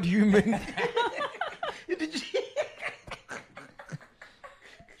she's not human. Did you?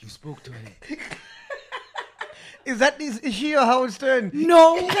 You spoke to her. Is she your Howard Stern?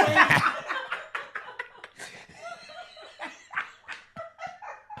 No.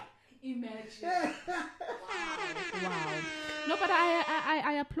 Imagine. Wow. No, but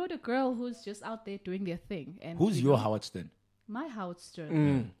I applaud a girl who's just out there doing their thing. And Who's you your know, Howard Stern? My Howard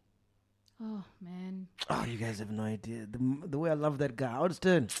Stern. Oh man. Oh, you guys have no idea. The way I love that guy. Howard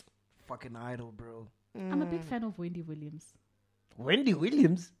Stern. Fucking idol, bro. I'm a big fan of Wendy Williams. Wendy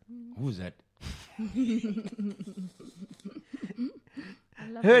Williams? Who's that? I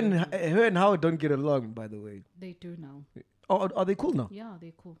love Her Wendy. and Howard don't get along, by the way. They do now. Oh, are they cool now? Yeah,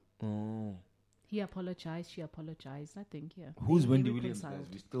 they're cool. Oh. He apologized. She apologized. I think, yeah. Who's They Wendy Williams, guys?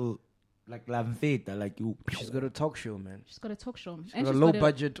 reconciled. We still like Love Faith. I like you. She's got a talk show, man. She's got a talk show. She's got a low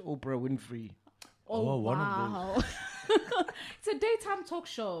budget Oprah Winfrey. Oh, one of wow. It's a daytime talk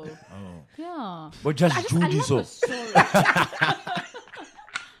show. Oh. Yeah. But just I Judy, love so. the story.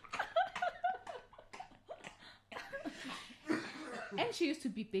 And she used to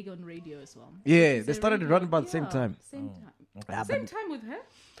be big on radio as well. Yeah, She's they a started radio- around about the same yeah, time. Same time. Yeah, Same but- time with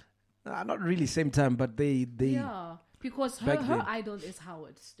her? Not really same time, but they Yeah. Because her Back then. idol is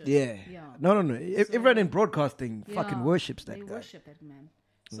Howard Stern. yeah. Yeah. No. So- Everyone in broadcasting Yeah, fucking worships that they guy. worship that man.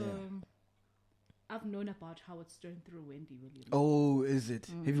 So I've known about Howard Stern through Wendy Williams. Oh, is it?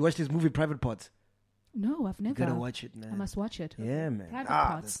 Have you watched his movie Private Parts? No, I've never. You gotta watch it, man. I must watch it. Yeah, man.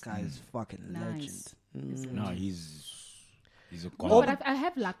 Private This Parts. guy is fucking Nice. legend. No, he's a No, god. but I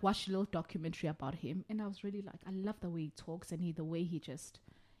have like watched a little documentary about him, and I was really like, I love the way he talks and the way he just,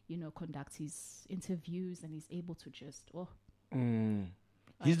 conducts his interviews, and he's able to just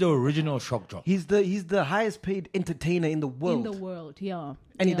He's the original shock jock. He's the highest paid entertainer in the world. in the world, yeah.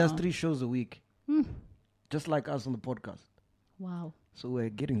 And he Yeah. does 3 shows a week. Just like us on the podcast. Wow, So we're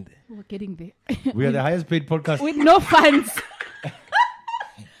getting there. we're getting there We are the highest paid podcast. with no funds.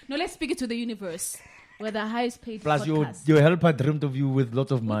 No, let's speak it to the universe. We're the highest paid Plus, podcast. your helper dreamt of you with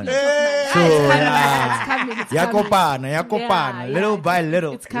lots of money. So, it's coming. It's coming. Yakopana, Yeah, little yeah, by it's-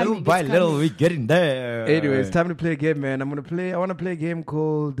 little, it's coming, little by it's little, coming. we're getting there. Anyway, it's time to play a game, man. I want to play a game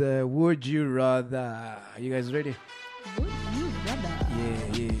called Would You Rather. You guys ready? Would you rather?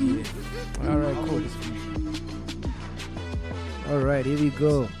 Yeah. All right, cool. All right, here we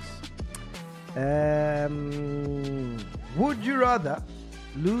go. Would you rather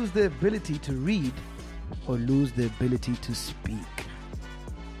lose the ability to read or lose the ability to speak?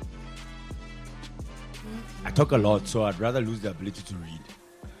 I talk a lot, so I'd rather lose the ability to read.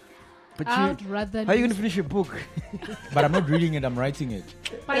 But I'd rather. how are you lose- gonna finish your book? But I'm not reading it, I'm writing it.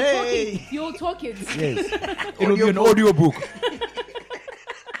 By Hey! talking, you'll talk it. Yes. It'll be an audio book.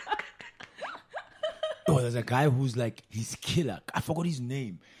 Oh, there's a guy who's like, he's killer. I forgot his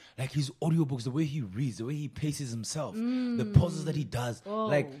name. Like his audiobooks, the way he reads, the way he paces himself, the pauses that he does. Oh.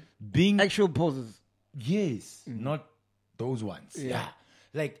 Like being Actual pauses. yes, not those ones. Yeah.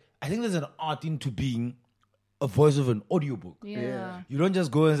 Like I think there's an art into being a voice of an audiobook. Yeah. You don't just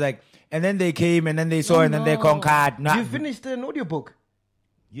go and it's like, and then they came and then they saw and then they no. conquered. Nah. You finished an audiobook?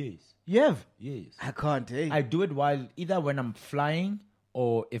 Yes. You have? Yes. I can't, eh? I do it while either when I'm flying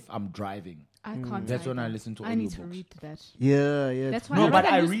or if I'm driving. I can't. That's when I either. listen to I need to audiobooks. read that. Yeah. That's why No, I'd but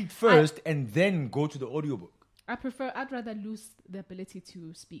rather I lose- read first and then go to the audiobook. I'd rather lose the ability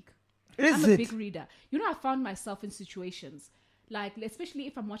to speak. Is I'm a it? big reader. You know, I found myself in situations like, especially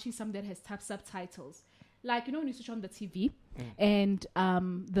if I'm watching something that has subtitles. Like, you know, when you switch on the TV and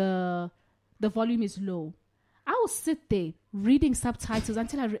the volume is low, I will sit there reading subtitles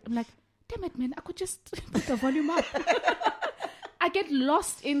until I'm like, damn it, man, I could just put the volume up. I get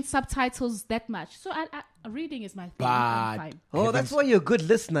lost in subtitles that much. So reading is my thing. I'm fine. Oh, that's why you're a good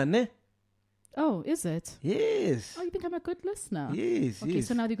listener, ne? Oh, is it? Yes. Oh, you think I'm a good listener? Yes, Okay, yes.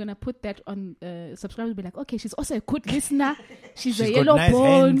 so now they're going to put that on subscribers will be like, okay, she's also a good listener. She's a She's yellow got nice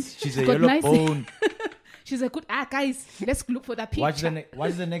bone. hands. She's a got yellow nice- bone. She's a good, guys, let's look for the picture.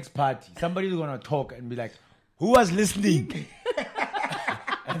 Watch the next party. Somebody's gonna talk and be like, "Who was listening?"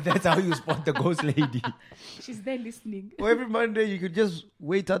 And that's how you spot the ghost lady. She's there listening. Well, every Monday you could just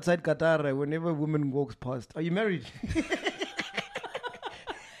wait outside Qatar whenever a woman walks past. Are you married? Look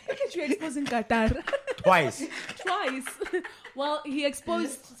at you exposing Qatar Twice. twice. Well, he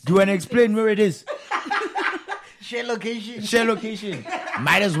exposed. Do you want to explain where it is? Share location. Share location.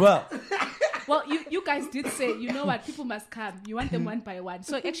 Might as well. Well, you guys did say, you know what, people must come. You want them one by one.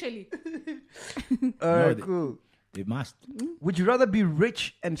 So actually, All right, they- cool. It must. Would you rather be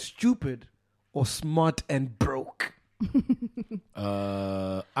rich and stupid or smart and broke?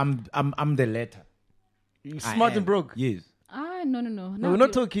 I'm the latter. I Smart am. and broke. Yes. no. No, we're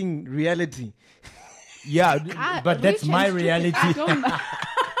not talking reality. Yeah, but that's rich and my stupid, reality. I don't know.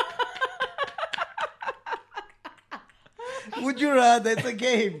 Would you rather? It's a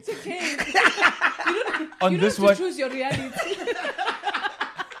game. On You this don't one, have to choose your reality.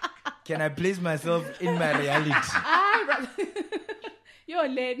 can I place myself in my reality? You're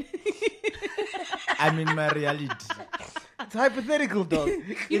Len. I'm in my reality. It's hypothetical, dog.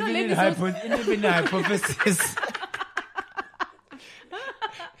 You know, Even Len in is also- even in hypothesis.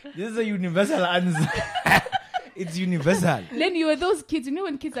 This is a universal answer. It's universal. Len, you were those kids, you know,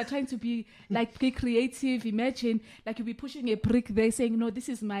 when kids are trying to be like be creative, imagine like you'll be pushing a brick there saying, no, this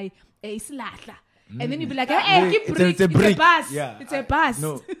is my islahla. And then you'll be like, hey, keep brick. It's a brick. bus. Yeah. It's a bus.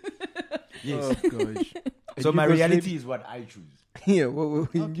 No. Yes. Oh, gosh. So my reality is what I choose. Yeah, what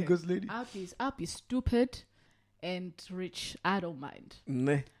Okay. you goes, lady? I'll be stupid and rich. I don't mind.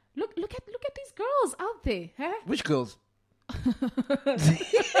 Nah. Look at these girls out there, huh? Which girls?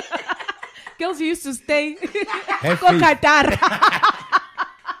 Girls who used to stay Have go faith. Qatar.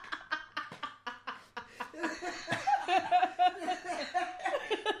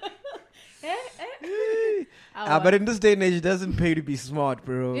 But in this day and age, it doesn't pay to be smart,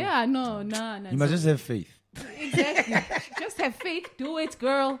 bro. Yeah, no. You must just have faith. Exactly. Just have faith. Do it,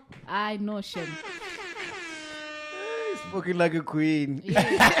 girl. I know, Shem. Spoken like a queen.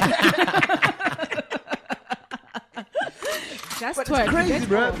 Just But twerk. it's crazy, That's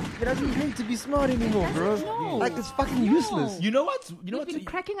bro. all. It doesn't pay to be smart anymore, bro. No. Like, it's fucking useless. You know what? You know We've what? been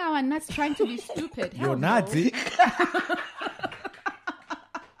cracking our nuts trying to be stupid. Hell You're no. Nazi.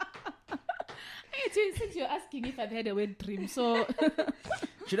 Hey, since you're asking if I've had a wet dream, so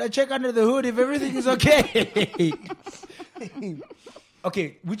Should I check under the hood if everything is okay?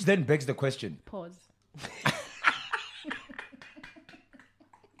 Okay, which then begs the question. pause.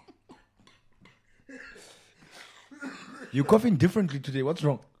 You're coughing differently today. What's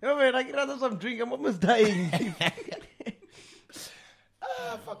wrong? Oh, man, I can rather some drink. I'm almost dying.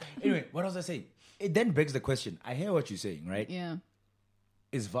 Fuck. Anyway, what was I saying? It then begs the question. I hear what you're saying, right? Yeah.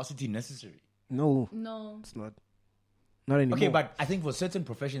 Is varsity necessary? No, No. it's not. Not anymore. Okay, but I think for certain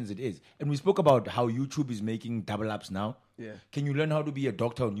professions it is. And we spoke about how YouTube is making double ups now. Yeah. Can you learn how to be a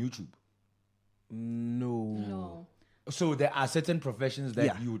doctor on YouTube? No. So there are certain professions that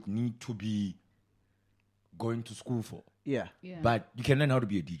Yeah. you would need to be going to school for. Yeah. Yeah. But you can learn how to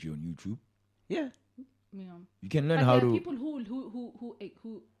be a DJ on YouTube. Yeah. Yeah. You can learn But how there are to. people who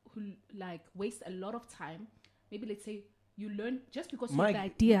like waste a lot of time. Maybe let's say you learn just because you have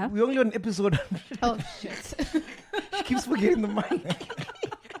Mike, the idea. we only on episode. Oh shit! She keeps forgetting the mic.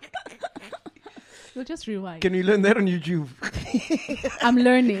 You'll just rewind. Can we learn that on YouTube? I'm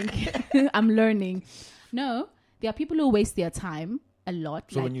learning. I'm learning. No, there are people who waste their time a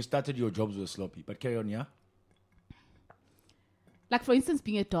lot. So when you started, your jobs were sloppy. But carry on, yeah? Like, for instance,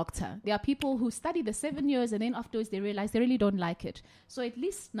 being a doctor. There are people who study the 7 years and then afterwards they realize they really don't like it. So at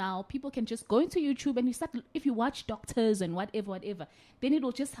least now people can just go into YouTube and you start, if you watch doctors and whatever, then it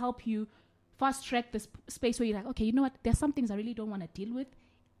will just help you fast track this space where you're like, okay, you know what? There's some things I really don't want to deal with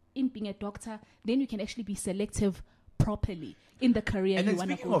in being a doctor. Then you can actually be selective properly in the career And you then want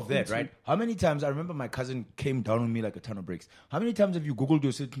to speaking go of that, into. right? How many times, I remember my cousin came down on me like a ton of bricks. How many times have you Googled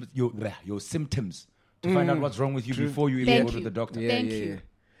your symptoms to find out what's wrong with you before you even Thank go to you. the doctor? Thank you.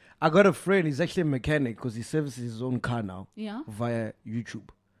 I got a friend, he's actually a mechanic because he services his own car now Yeah. via YouTube.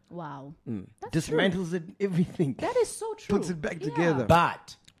 Wow. That's Dismantles it, everything. That is so true. Puts it back Yeah. together.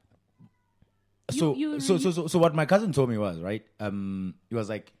 But so You so what my cousin told me was, right? He was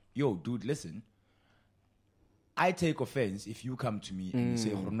like, "Yo, dude, listen. I take offense if you come to me and you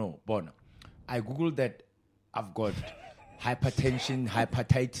say, oh, no, Bona, I googled that I've got hypertension,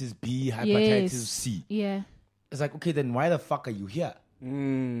 hepatitis B, hepatitis C. Yeah. It's like, okay, then why the fuck are you here?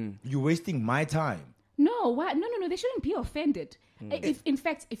 You're wasting my time. No, why? No. They shouldn't be offended. If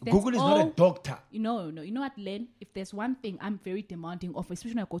that's Google is not a doctor. No. You know what, Len? If there's one thing I'm very demanding of,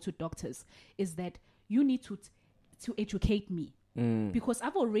 especially when I go to doctors, is that you need to educate me because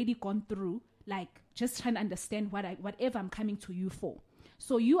I've already gone through like just trying to understand whatever I'm coming to you for.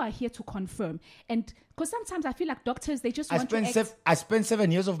 So you are here to confirm, and because sometimes I feel like doctors they just want to. I spent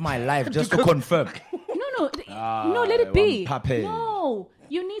 7 years of my life just to confirm. No, let it be. Pape. No,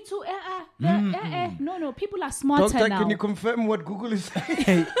 you need to. No. People are smarter Doctor, now. can you confirm what Google is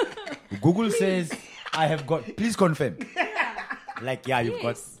saying? Google says, I have got, please confirm. Like, yeah, you've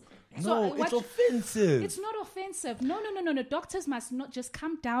got. So, No, it's offensive. It's not offensive. No. Doctors must not just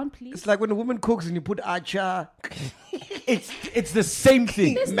calm down, please. It's like when a woman cooks and you put acha, It's the same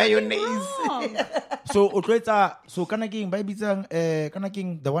thing. There's mayonnaise. nothing wrong. So kana king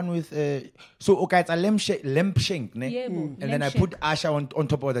the one with so okay, it's a lamb shank, ne? Yebo, And then I lamb put shank. Asha on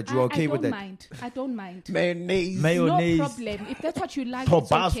top of that. You okay with that? I don't mind. mayonnaise. Mayonnaise. No problem. If that's what you like,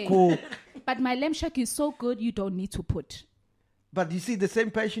 Tabasco. it's okay. But my lamb shank is so good, you don't need to put. But you see, the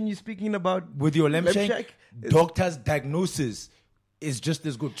same passion you're speaking about With your lamb shank, shank is- doctor's diagnosis is just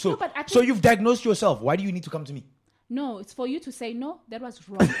as good. So, No, but I so think- you've diagnosed yourself. Why do you need to come to me? No, it's for you to say, no, that was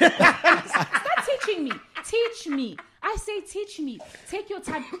wrong. Start teaching me. Teach me. I say teach me. Take your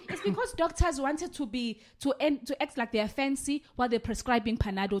time. It's because doctors wanted to act like they're fancy while they're prescribing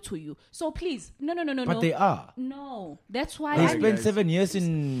Panado to you. So please, no. But they are. No, that's why They I spent 7 years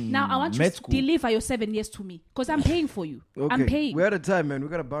in now I want you med to school. deliver your 7 years to me because I'm paying for you. Okay, I'm paying. we're out of time, man. We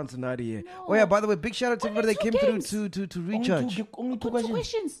gotta bounce an out of here. No. Oh yeah, by the way, big shout out to Only everybody that two came games. through to Only recharge. two Two questions.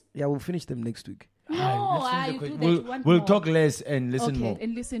 questions. Yeah, we'll finish them next week. No, Let's finish you the do que- that. We'll, You want we'll more. talk less and listen okay, more.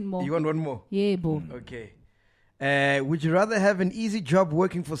 and listen more. You want one more? Yeah, boo. Okay. Would you rather have an easy job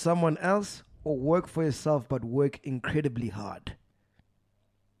working for someone else or work for yourself but work incredibly hard?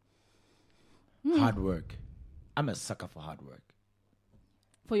 Hard work. I'm a sucker for hard work.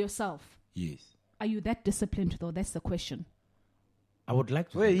 For yourself. Yes. Are you that disciplined though? That's the question. I would like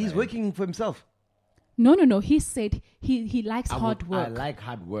to. Wait, think he's I am. working for himself. No. He said he likes hard work. I like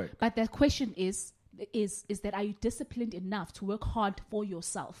hard work. But the question is that are you disciplined enough to work hard for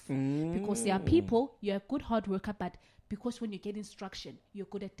yourself? Because there are people, you're a good hard worker, but because when you get instruction, you're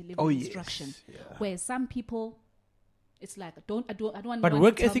good at delivering instruction. Yeah. Whereas some people, it's like I don't want. But anyone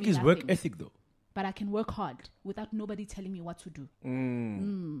work to tell ethic me is work nothing. ethic, though. But I can work hard without nobody telling me what to do.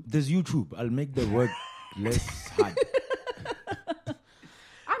 There's YouTube. I'll make the work less hard.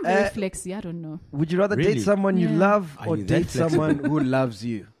 I'm very flexy. I don't know. Would you rather Really? date someone you Yeah. love Are or you that date someone who loves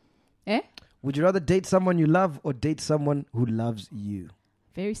you? Eh? Would you rather date someone you love or date someone who loves you?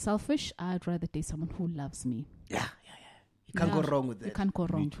 Very selfish. I'd rather date someone who loves me. Yeah. You can't Yeah. go wrong with that. You can't go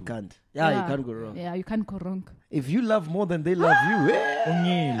wrong. You can't. Yeah, you can't go wrong. Yeah, you can't go wrong. If you love more than they love you,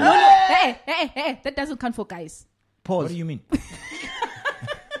 Hey, that doesn't count for guys. pause. What do you mean?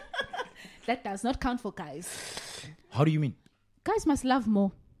 That does not count for guys. How do you mean? Guys must love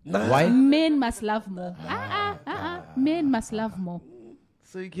more. Why? Men must love more. Men must love more.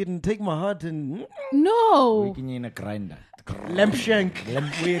 So you can take my heart and No. Making in a grinder. lamp shank.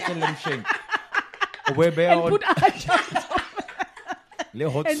 Where's the lamb shank? Where bear And on put le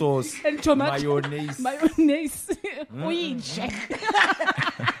hot sauce, and tomato. mayonnaise. Mayonnaise. Uyinhle.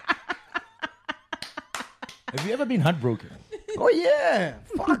 Have you ever been heartbroken? Oh yeah,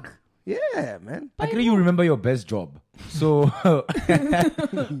 fuck yeah, man. I think you remember your best job. So,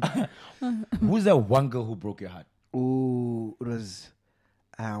 who's that one girl who broke your heart? Ooh, it was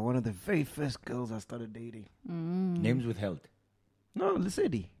one of the very first girls I started dating. Names withheld. No,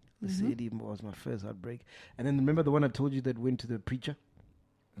 Lisedi. Lisedi was my first heartbreak. And then remember the one I told you that went to the preacher?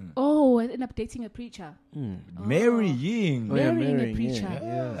 Oh, I ended up dating a preacher. Marrying. Oh, yeah, Marrying a marrying, preacher.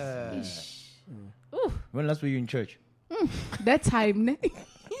 yeah. Ish. Ooh, When last were you in church? that time. Ne?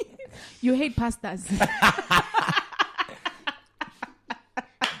 You hate pastors.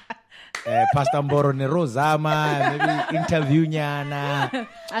 Pastor Mboro Nerozama, maybe interview nyana.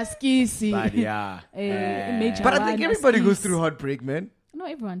 Askisi. But yeah. But I think everybody goes through heartbreak, man. No,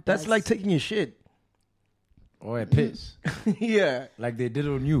 everyone does. That's like taking a shit. Or a piss. Yeah. Like they did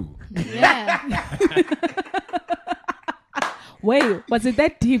on you. Yeah. Wait, was it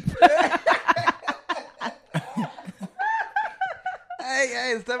that deep?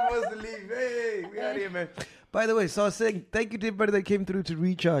 Hey, it's time for us to leave. Hey, we out here, man. By the way, so I was saying thank you to everybody that came through to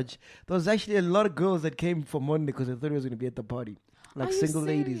recharge. There was actually a lot of girls that came for Monday because they thought it was going to be at the party. Like Are you single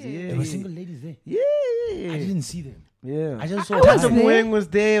ladies. serious? Yeah. There were single ladies there. Yeah. I didn't see them. Yeah. I just saw was guys. Tatum there? Wang was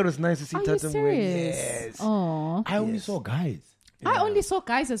there. It was nice to see Are you Tatum Wang. serious? Yes. Oh. I only Yes. saw guys. I only saw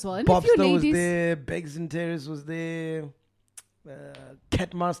guys as well. And a few Popstar was ladies. there. Beggs and Terrace was there.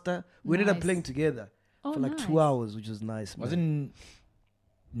 Catmaster. We ended up Nice. playing together Oh, for like nice. 2 hours, which was nice. Man. Wasn't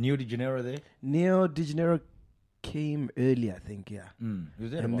Neo de Janeiro there? Neo de Janeiro came early, I think, yeah. He was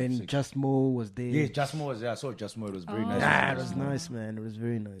there And about then 6. Just Mo was there. Yes, Just More was there. I saw Just More. It was very nice. Ah, it was nice, man. It was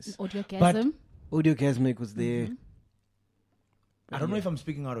very nice. Audiogasm. Audio Casmic was there. I don't know if I'm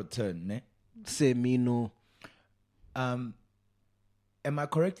speaking out of turn. Ne? Semino. Am I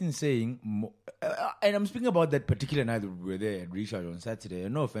correct in saying, and I'm speaking about that particular night that we were there at Recharge on Saturday,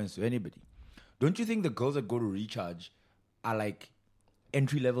 and no offense to anybody. Don't you think the girls that go to Recharge are like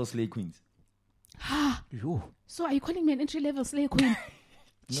entry-level slay queens? Yo. So are you calling me an entry-level slay queen? Not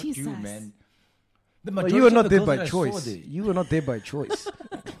Jesus. you, man. The Well, majority you were of not the there girls by that I saw choice. there- You were not there by choice.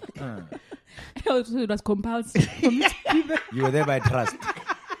 It was compulsory for me to be there. You were there by trust.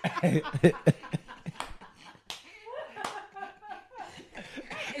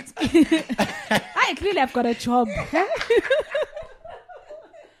 I clearly have got a job.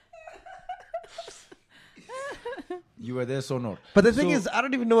 You were there, so not. But the thing is, I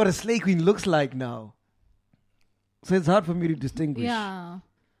don't even know what a slay queen looks like now. So it's hard for me to distinguish. Yeah.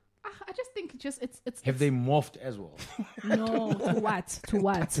 I just think it's Have they morphed as well? no to what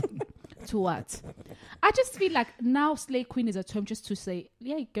to what I just feel like now slay queen is a term just to say,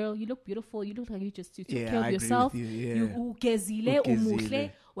 yeah, girl, you look beautiful, you look like you just took Yeah, care of I agree yourself, with you, yeah. you ugezile, Ugezile.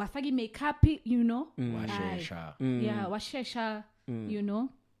 umuhle, wafaki makeup, you know. Washesha. Yeah, washesha, you know.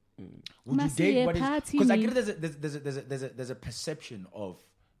 Would you Must date be a what is? party Because I me. get there's a perception of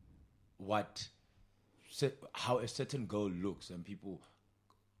what how a certain girl looks, and people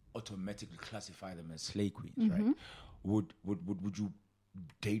automatically classify them as slay queens, right? Would you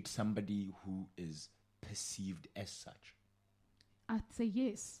date somebody who is perceived as such? I'd say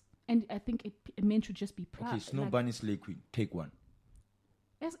yes, and I think a man should just be proud. Okay, Snow like, Bunny slay queen. Take one.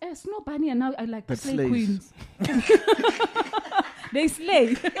 as Snow Bunny, and now I like the That slay slays. queens. They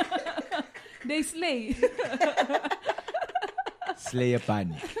slay. They slay. Slay a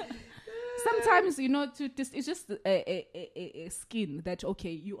bunny. Sometimes, you know, it's just a skin that,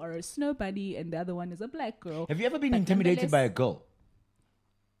 okay, you are a snow bunny and the other one is a black girl. Have you ever been But intimidated by a girl?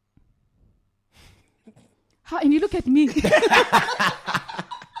 How? And you look at me.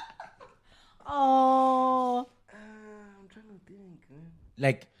 Oh. I'm trying to think.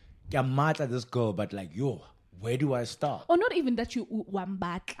 Like, I'm mad at this girl, but like, yo, where do I start? Or not even that you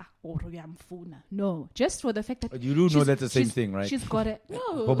wambaka or uyamfuna. No, just for the fact that But you do know she's- that's the same she's- thing, right? She's got it.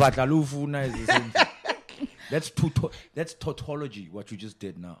 No. But Alufuna is the same thing. That's tautology, what you just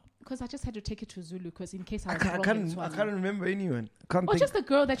did now. Because I just had to take it to Zulu because in case I I was wrong in can't Tswana. remember anyone. I can't Or think. just a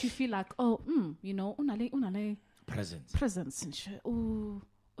girl that you feel like, oh, you know, unale Presence. presence and shit. Oh,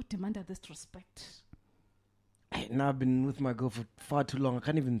 demanded this respect. Now I've been with my girl for far too long. I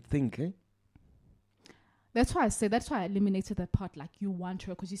can't even think, eh? That's why I eliminated that part. Like, you want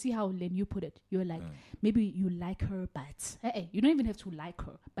her, because you see how Len you put it. You're like, maybe you like her, but you don't even have to like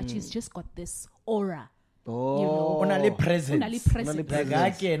her, but she's just got this aura. Oh. You know. Onale presence. Unale presence.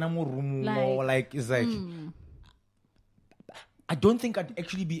 Like, it's like, I don't think I'd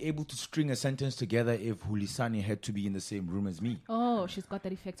actually be able to string a sentence together if Hulisani had to be in the same room as me. Oh, she's got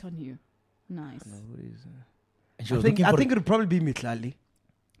that effect on you. Nice. And she I was think looking for it would probably be Mitlali.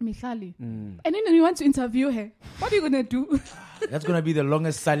 Mihlali. And then you want to interview her. What are you going to do? That's going to be the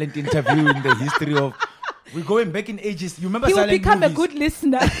longest silent interview in the history of... We're going back in ages. You remember He will silent become movies? a good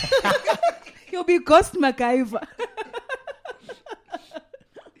listener. He'll be Ghost MacGyver.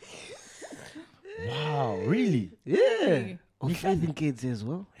 Wow, really? Yeah. Oh, Faith in Kids as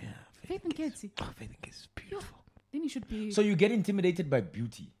well. Yeah. Faith and Katie. Oh, Faith in Kids is beautiful. Then you should be... So you get intimidated by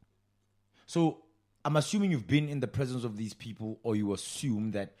beauty. So I'm assuming you've been in the presence of these people, or you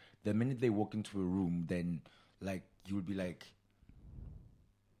assume that the minute they walk into a room, then like you'll be like,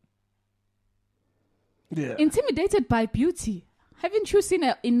 Yeah. intimidated by beauty. Haven't you seen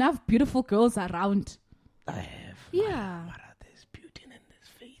enough beautiful girls around? I have. Yeah. Mara, there's beauty and there's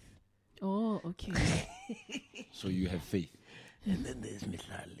faith. Oh, okay. So you have faith. And then there's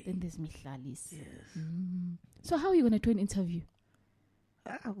Mihlali. Then there's Mihlalis. Yes. So how are you going to do an interview?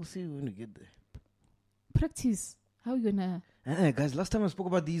 We'll see when we get there. Practice. How are you going to... Guys, last time I spoke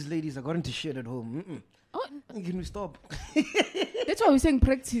about these ladies, I got into shit at home. Oh, Can we stop? that's why we're saying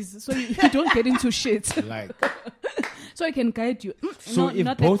practice, so you don't get into shit. Like, So I can guide you. so if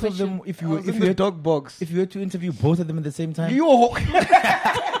not both that of them, question. if I you was if in you the had, dog box. if you had to interview both of them at the same time, Yo!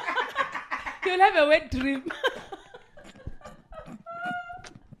 You'll have a wet dream.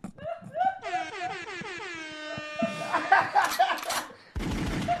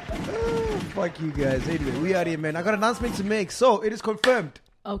 Fuck you guys. Anyway, we are here, man. I got an announcement to make. So, it is confirmed.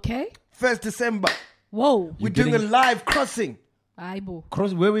 Okay. 1st December. Whoa. We're doing a getting- live crossing. Aibo.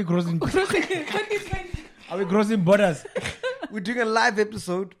 cross where are we crossing? Are we crossing borders? We're doing a live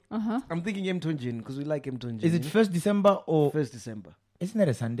episode. Uh-huh. I'm thinking M20 because we like M20. Is it 1st December or 1st December? isn't that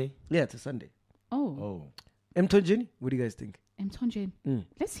a Sunday? Yeah, it's a Sunday. Oh. Oh, M20? What do you guys think? Mtonjane.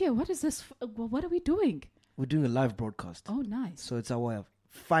 Let's hear. What is this? What are we doing? We're doing a live broadcast. Oh, nice. So it's our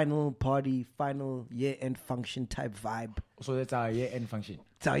final party, final year-end function type vibe. so that's our year-end function.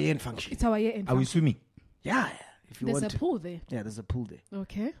 It's our year-end function. It's our year-end. Are we swimming? Yeah, if you There's want a to. pool there. Yeah, there's a pool there.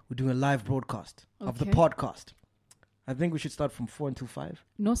 Okay. We're doing a live broadcast of the Okay. podcast. I think we should start from 4 until 5.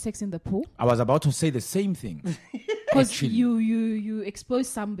 No sex in the pool. I was about to say the same thing. Because Actually. you expose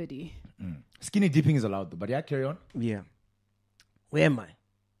somebody. Skinny dipping is allowed though, but yeah, carry on. Yeah. Where am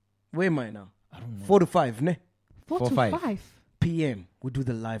I now? I don't know. 4 to 5, ne? 4 4, to 5. 5. PM. We do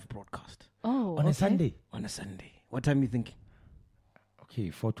the live broadcast Oh, On a Sunday. on a Sunday. What time are you thinking? Okay,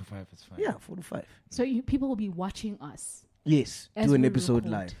 4 to 5 is fine. Yeah, 4 to 5. So people will be watching us. Yes. As Do an we episode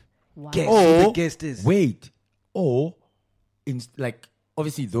record. live. Wow. Guess Oh. who the guest is. Wait, or like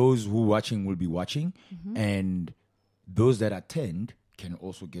obviously those who watching will be watching, and those that attend can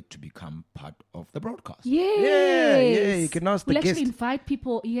also get to become part of the broadcast. Yes. Yeah, you can ask the we'll actually guest. invite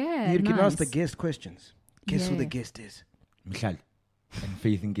people. Yeah, You can ask the nice. guest questions. Guess who the Yeah. guest is. Michal and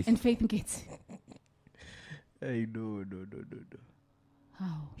Faith in And Faith and Gates. Hey, no.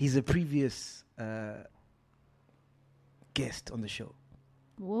 Oh. He's a previous guest on the show.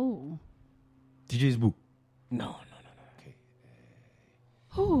 Whoa. DJ's Boo. No. Okay.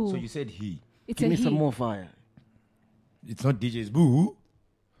 Oh. So you said he. It's Give a me he. some more fire. It's not DJ's Boo.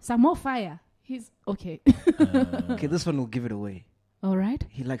 Some more fire. He's okay. Okay, this one will give it away. All right.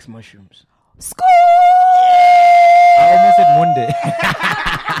 He likes mushrooms. School. I almost said Monday.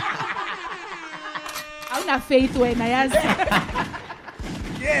 I'm not Faith when I ask.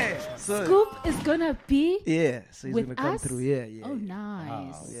 Yeah. So, Scoop is gonna be. yeah. So he's With going to come us? through. Yeah. Oh,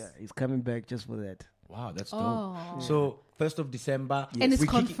 nice. Yeah, he's coming back just for that. Wow, that's dope. Oh. So 1st of December, And it's we're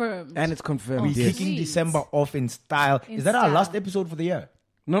kicking- confirmed. And it's confirmed. Oh, We're yes. kicking Sweet. December off in style. In Is that our style. last episode for the year?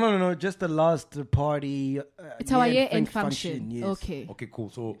 No. Just the last party. It's our year-end year-end function. Yes. Okay. Okay, cool.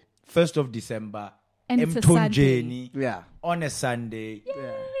 So 1st of December, And it's a Mtonjeni Yeah. on a Sunday.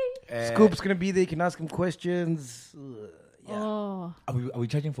 Scoop's going to be there. You can ask him questions. Oh. Are we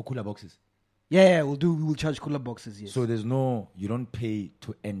charging for cooler boxes? Yeah, we will charge cooler boxes, yes. So you don't pay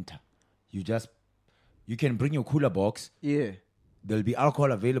to enter. You can bring your cooler box. yeah. There'll be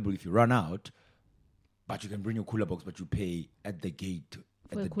alcohol available if you run out, but you can bring your cooler box, but you pay at the gate,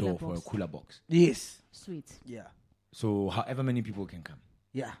 For at a the cooler door for a box. cooler box. Yes. Sweet. Yeah. So however many people can come.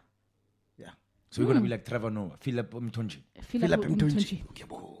 Yeah. So we're going to be like Trevor Noah, Philip Mtonji. Philip Mtunji.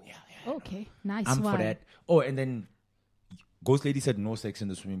 Okay. Nice I'm one. for that. Oh, and then Ghost Lady said no sex in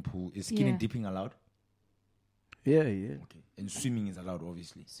the swimming pool. Is skinny Yeah. dipping allowed? Yeah. Okay. And swimming is allowed,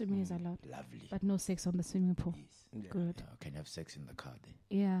 obviously. Swimming is allowed. Lovely. But no sex on the swimming pool. Good. Can have sex in the car then.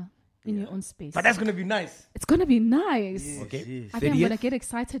 Yeah. In your own space. But that's going to be nice. It's gonna be nice. Okay. Yes. I think I'm 30th? gonna get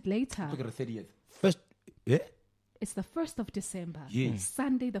excited later. Look at the 30th. First, yeah? It's the 1st of December. Yes.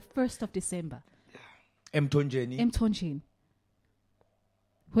 Sunday, the 1st of December. Mtonjeni. Mtonjane.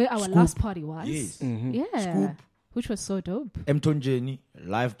 Where our Scoop. last party was. Yes. Yeah. Scoop. Which was so dope. Mtonjeni,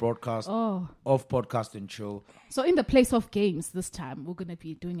 live broadcast, Oh. off podcast and chill. So in the place of games this time, we're gonna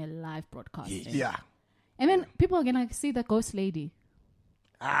be doing a live broadcast. Yes. Yeah. And then people are gonna see the ghost lady.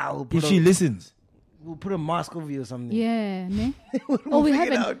 If she listens. we'll put a mask over you or something. Yeah, ne? We'll Or we figure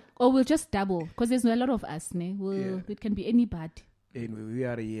it haven't, out. or we'll just double because there's a lot of us, ne? Yeah. It can be anybody. Anyway, we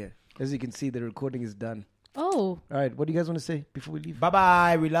are here. As you can see, the recording is done. Oh, All right. What do you guys want to say before we leave? Bye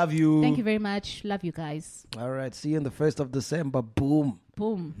bye. We love you. thank you very much. Love you guys. All right. See you on the 1st of December. Boom.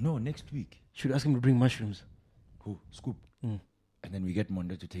 Boom. No, next week. Should ask him to bring mushrooms. Cool. Scoop. And then we get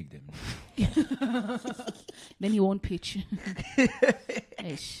Monday to take them. Then he won't pitch.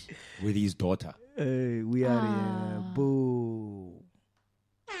 Eish. With his daughter. Hey, we are here. Boom.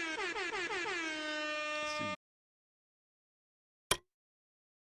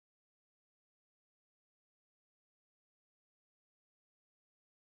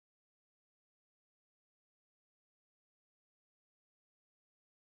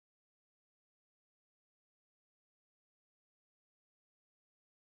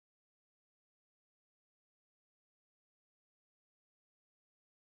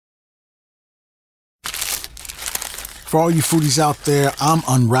 For all you foodies out there, I'm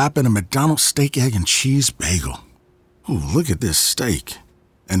unwrapping a McDonald's steak, egg, and cheese bagel. Ooh, look at this steak.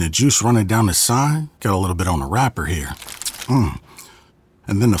 And the juice running down the side. Got a little bit on the wrapper here. Mmm.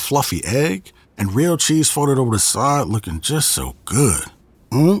 And then the fluffy egg and real cheese folded over the side, looking just so good.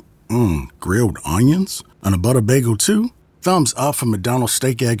 Mmm. Grilled onions and a butter bagel too. Thumbs up for McDonald's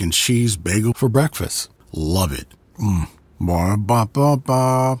steak, egg, and cheese bagel for breakfast. Love it. Mmm.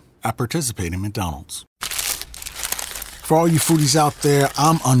 Ba-ba-ba-ba. I participate in McDonald's. For all you foodies out there,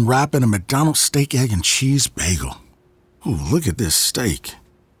 I'm unwrapping a McDonald's steak, egg, and cheese bagel. Ooh, look at this steak.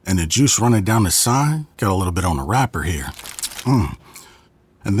 And the juice running down the side. Got a little bit on the wrapper here. Mmm.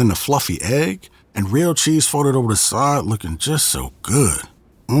 And then the fluffy egg and real cheese folded over the side, looking just so good.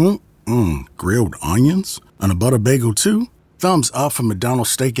 Mmm. Grilled onions and a butter bagel too. Thumbs up for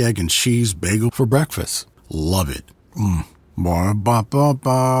McDonald's steak, egg, and cheese bagel for breakfast. Love it. Mmm.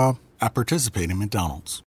 Ba-ba-ba-ba. I participate in McDonald's.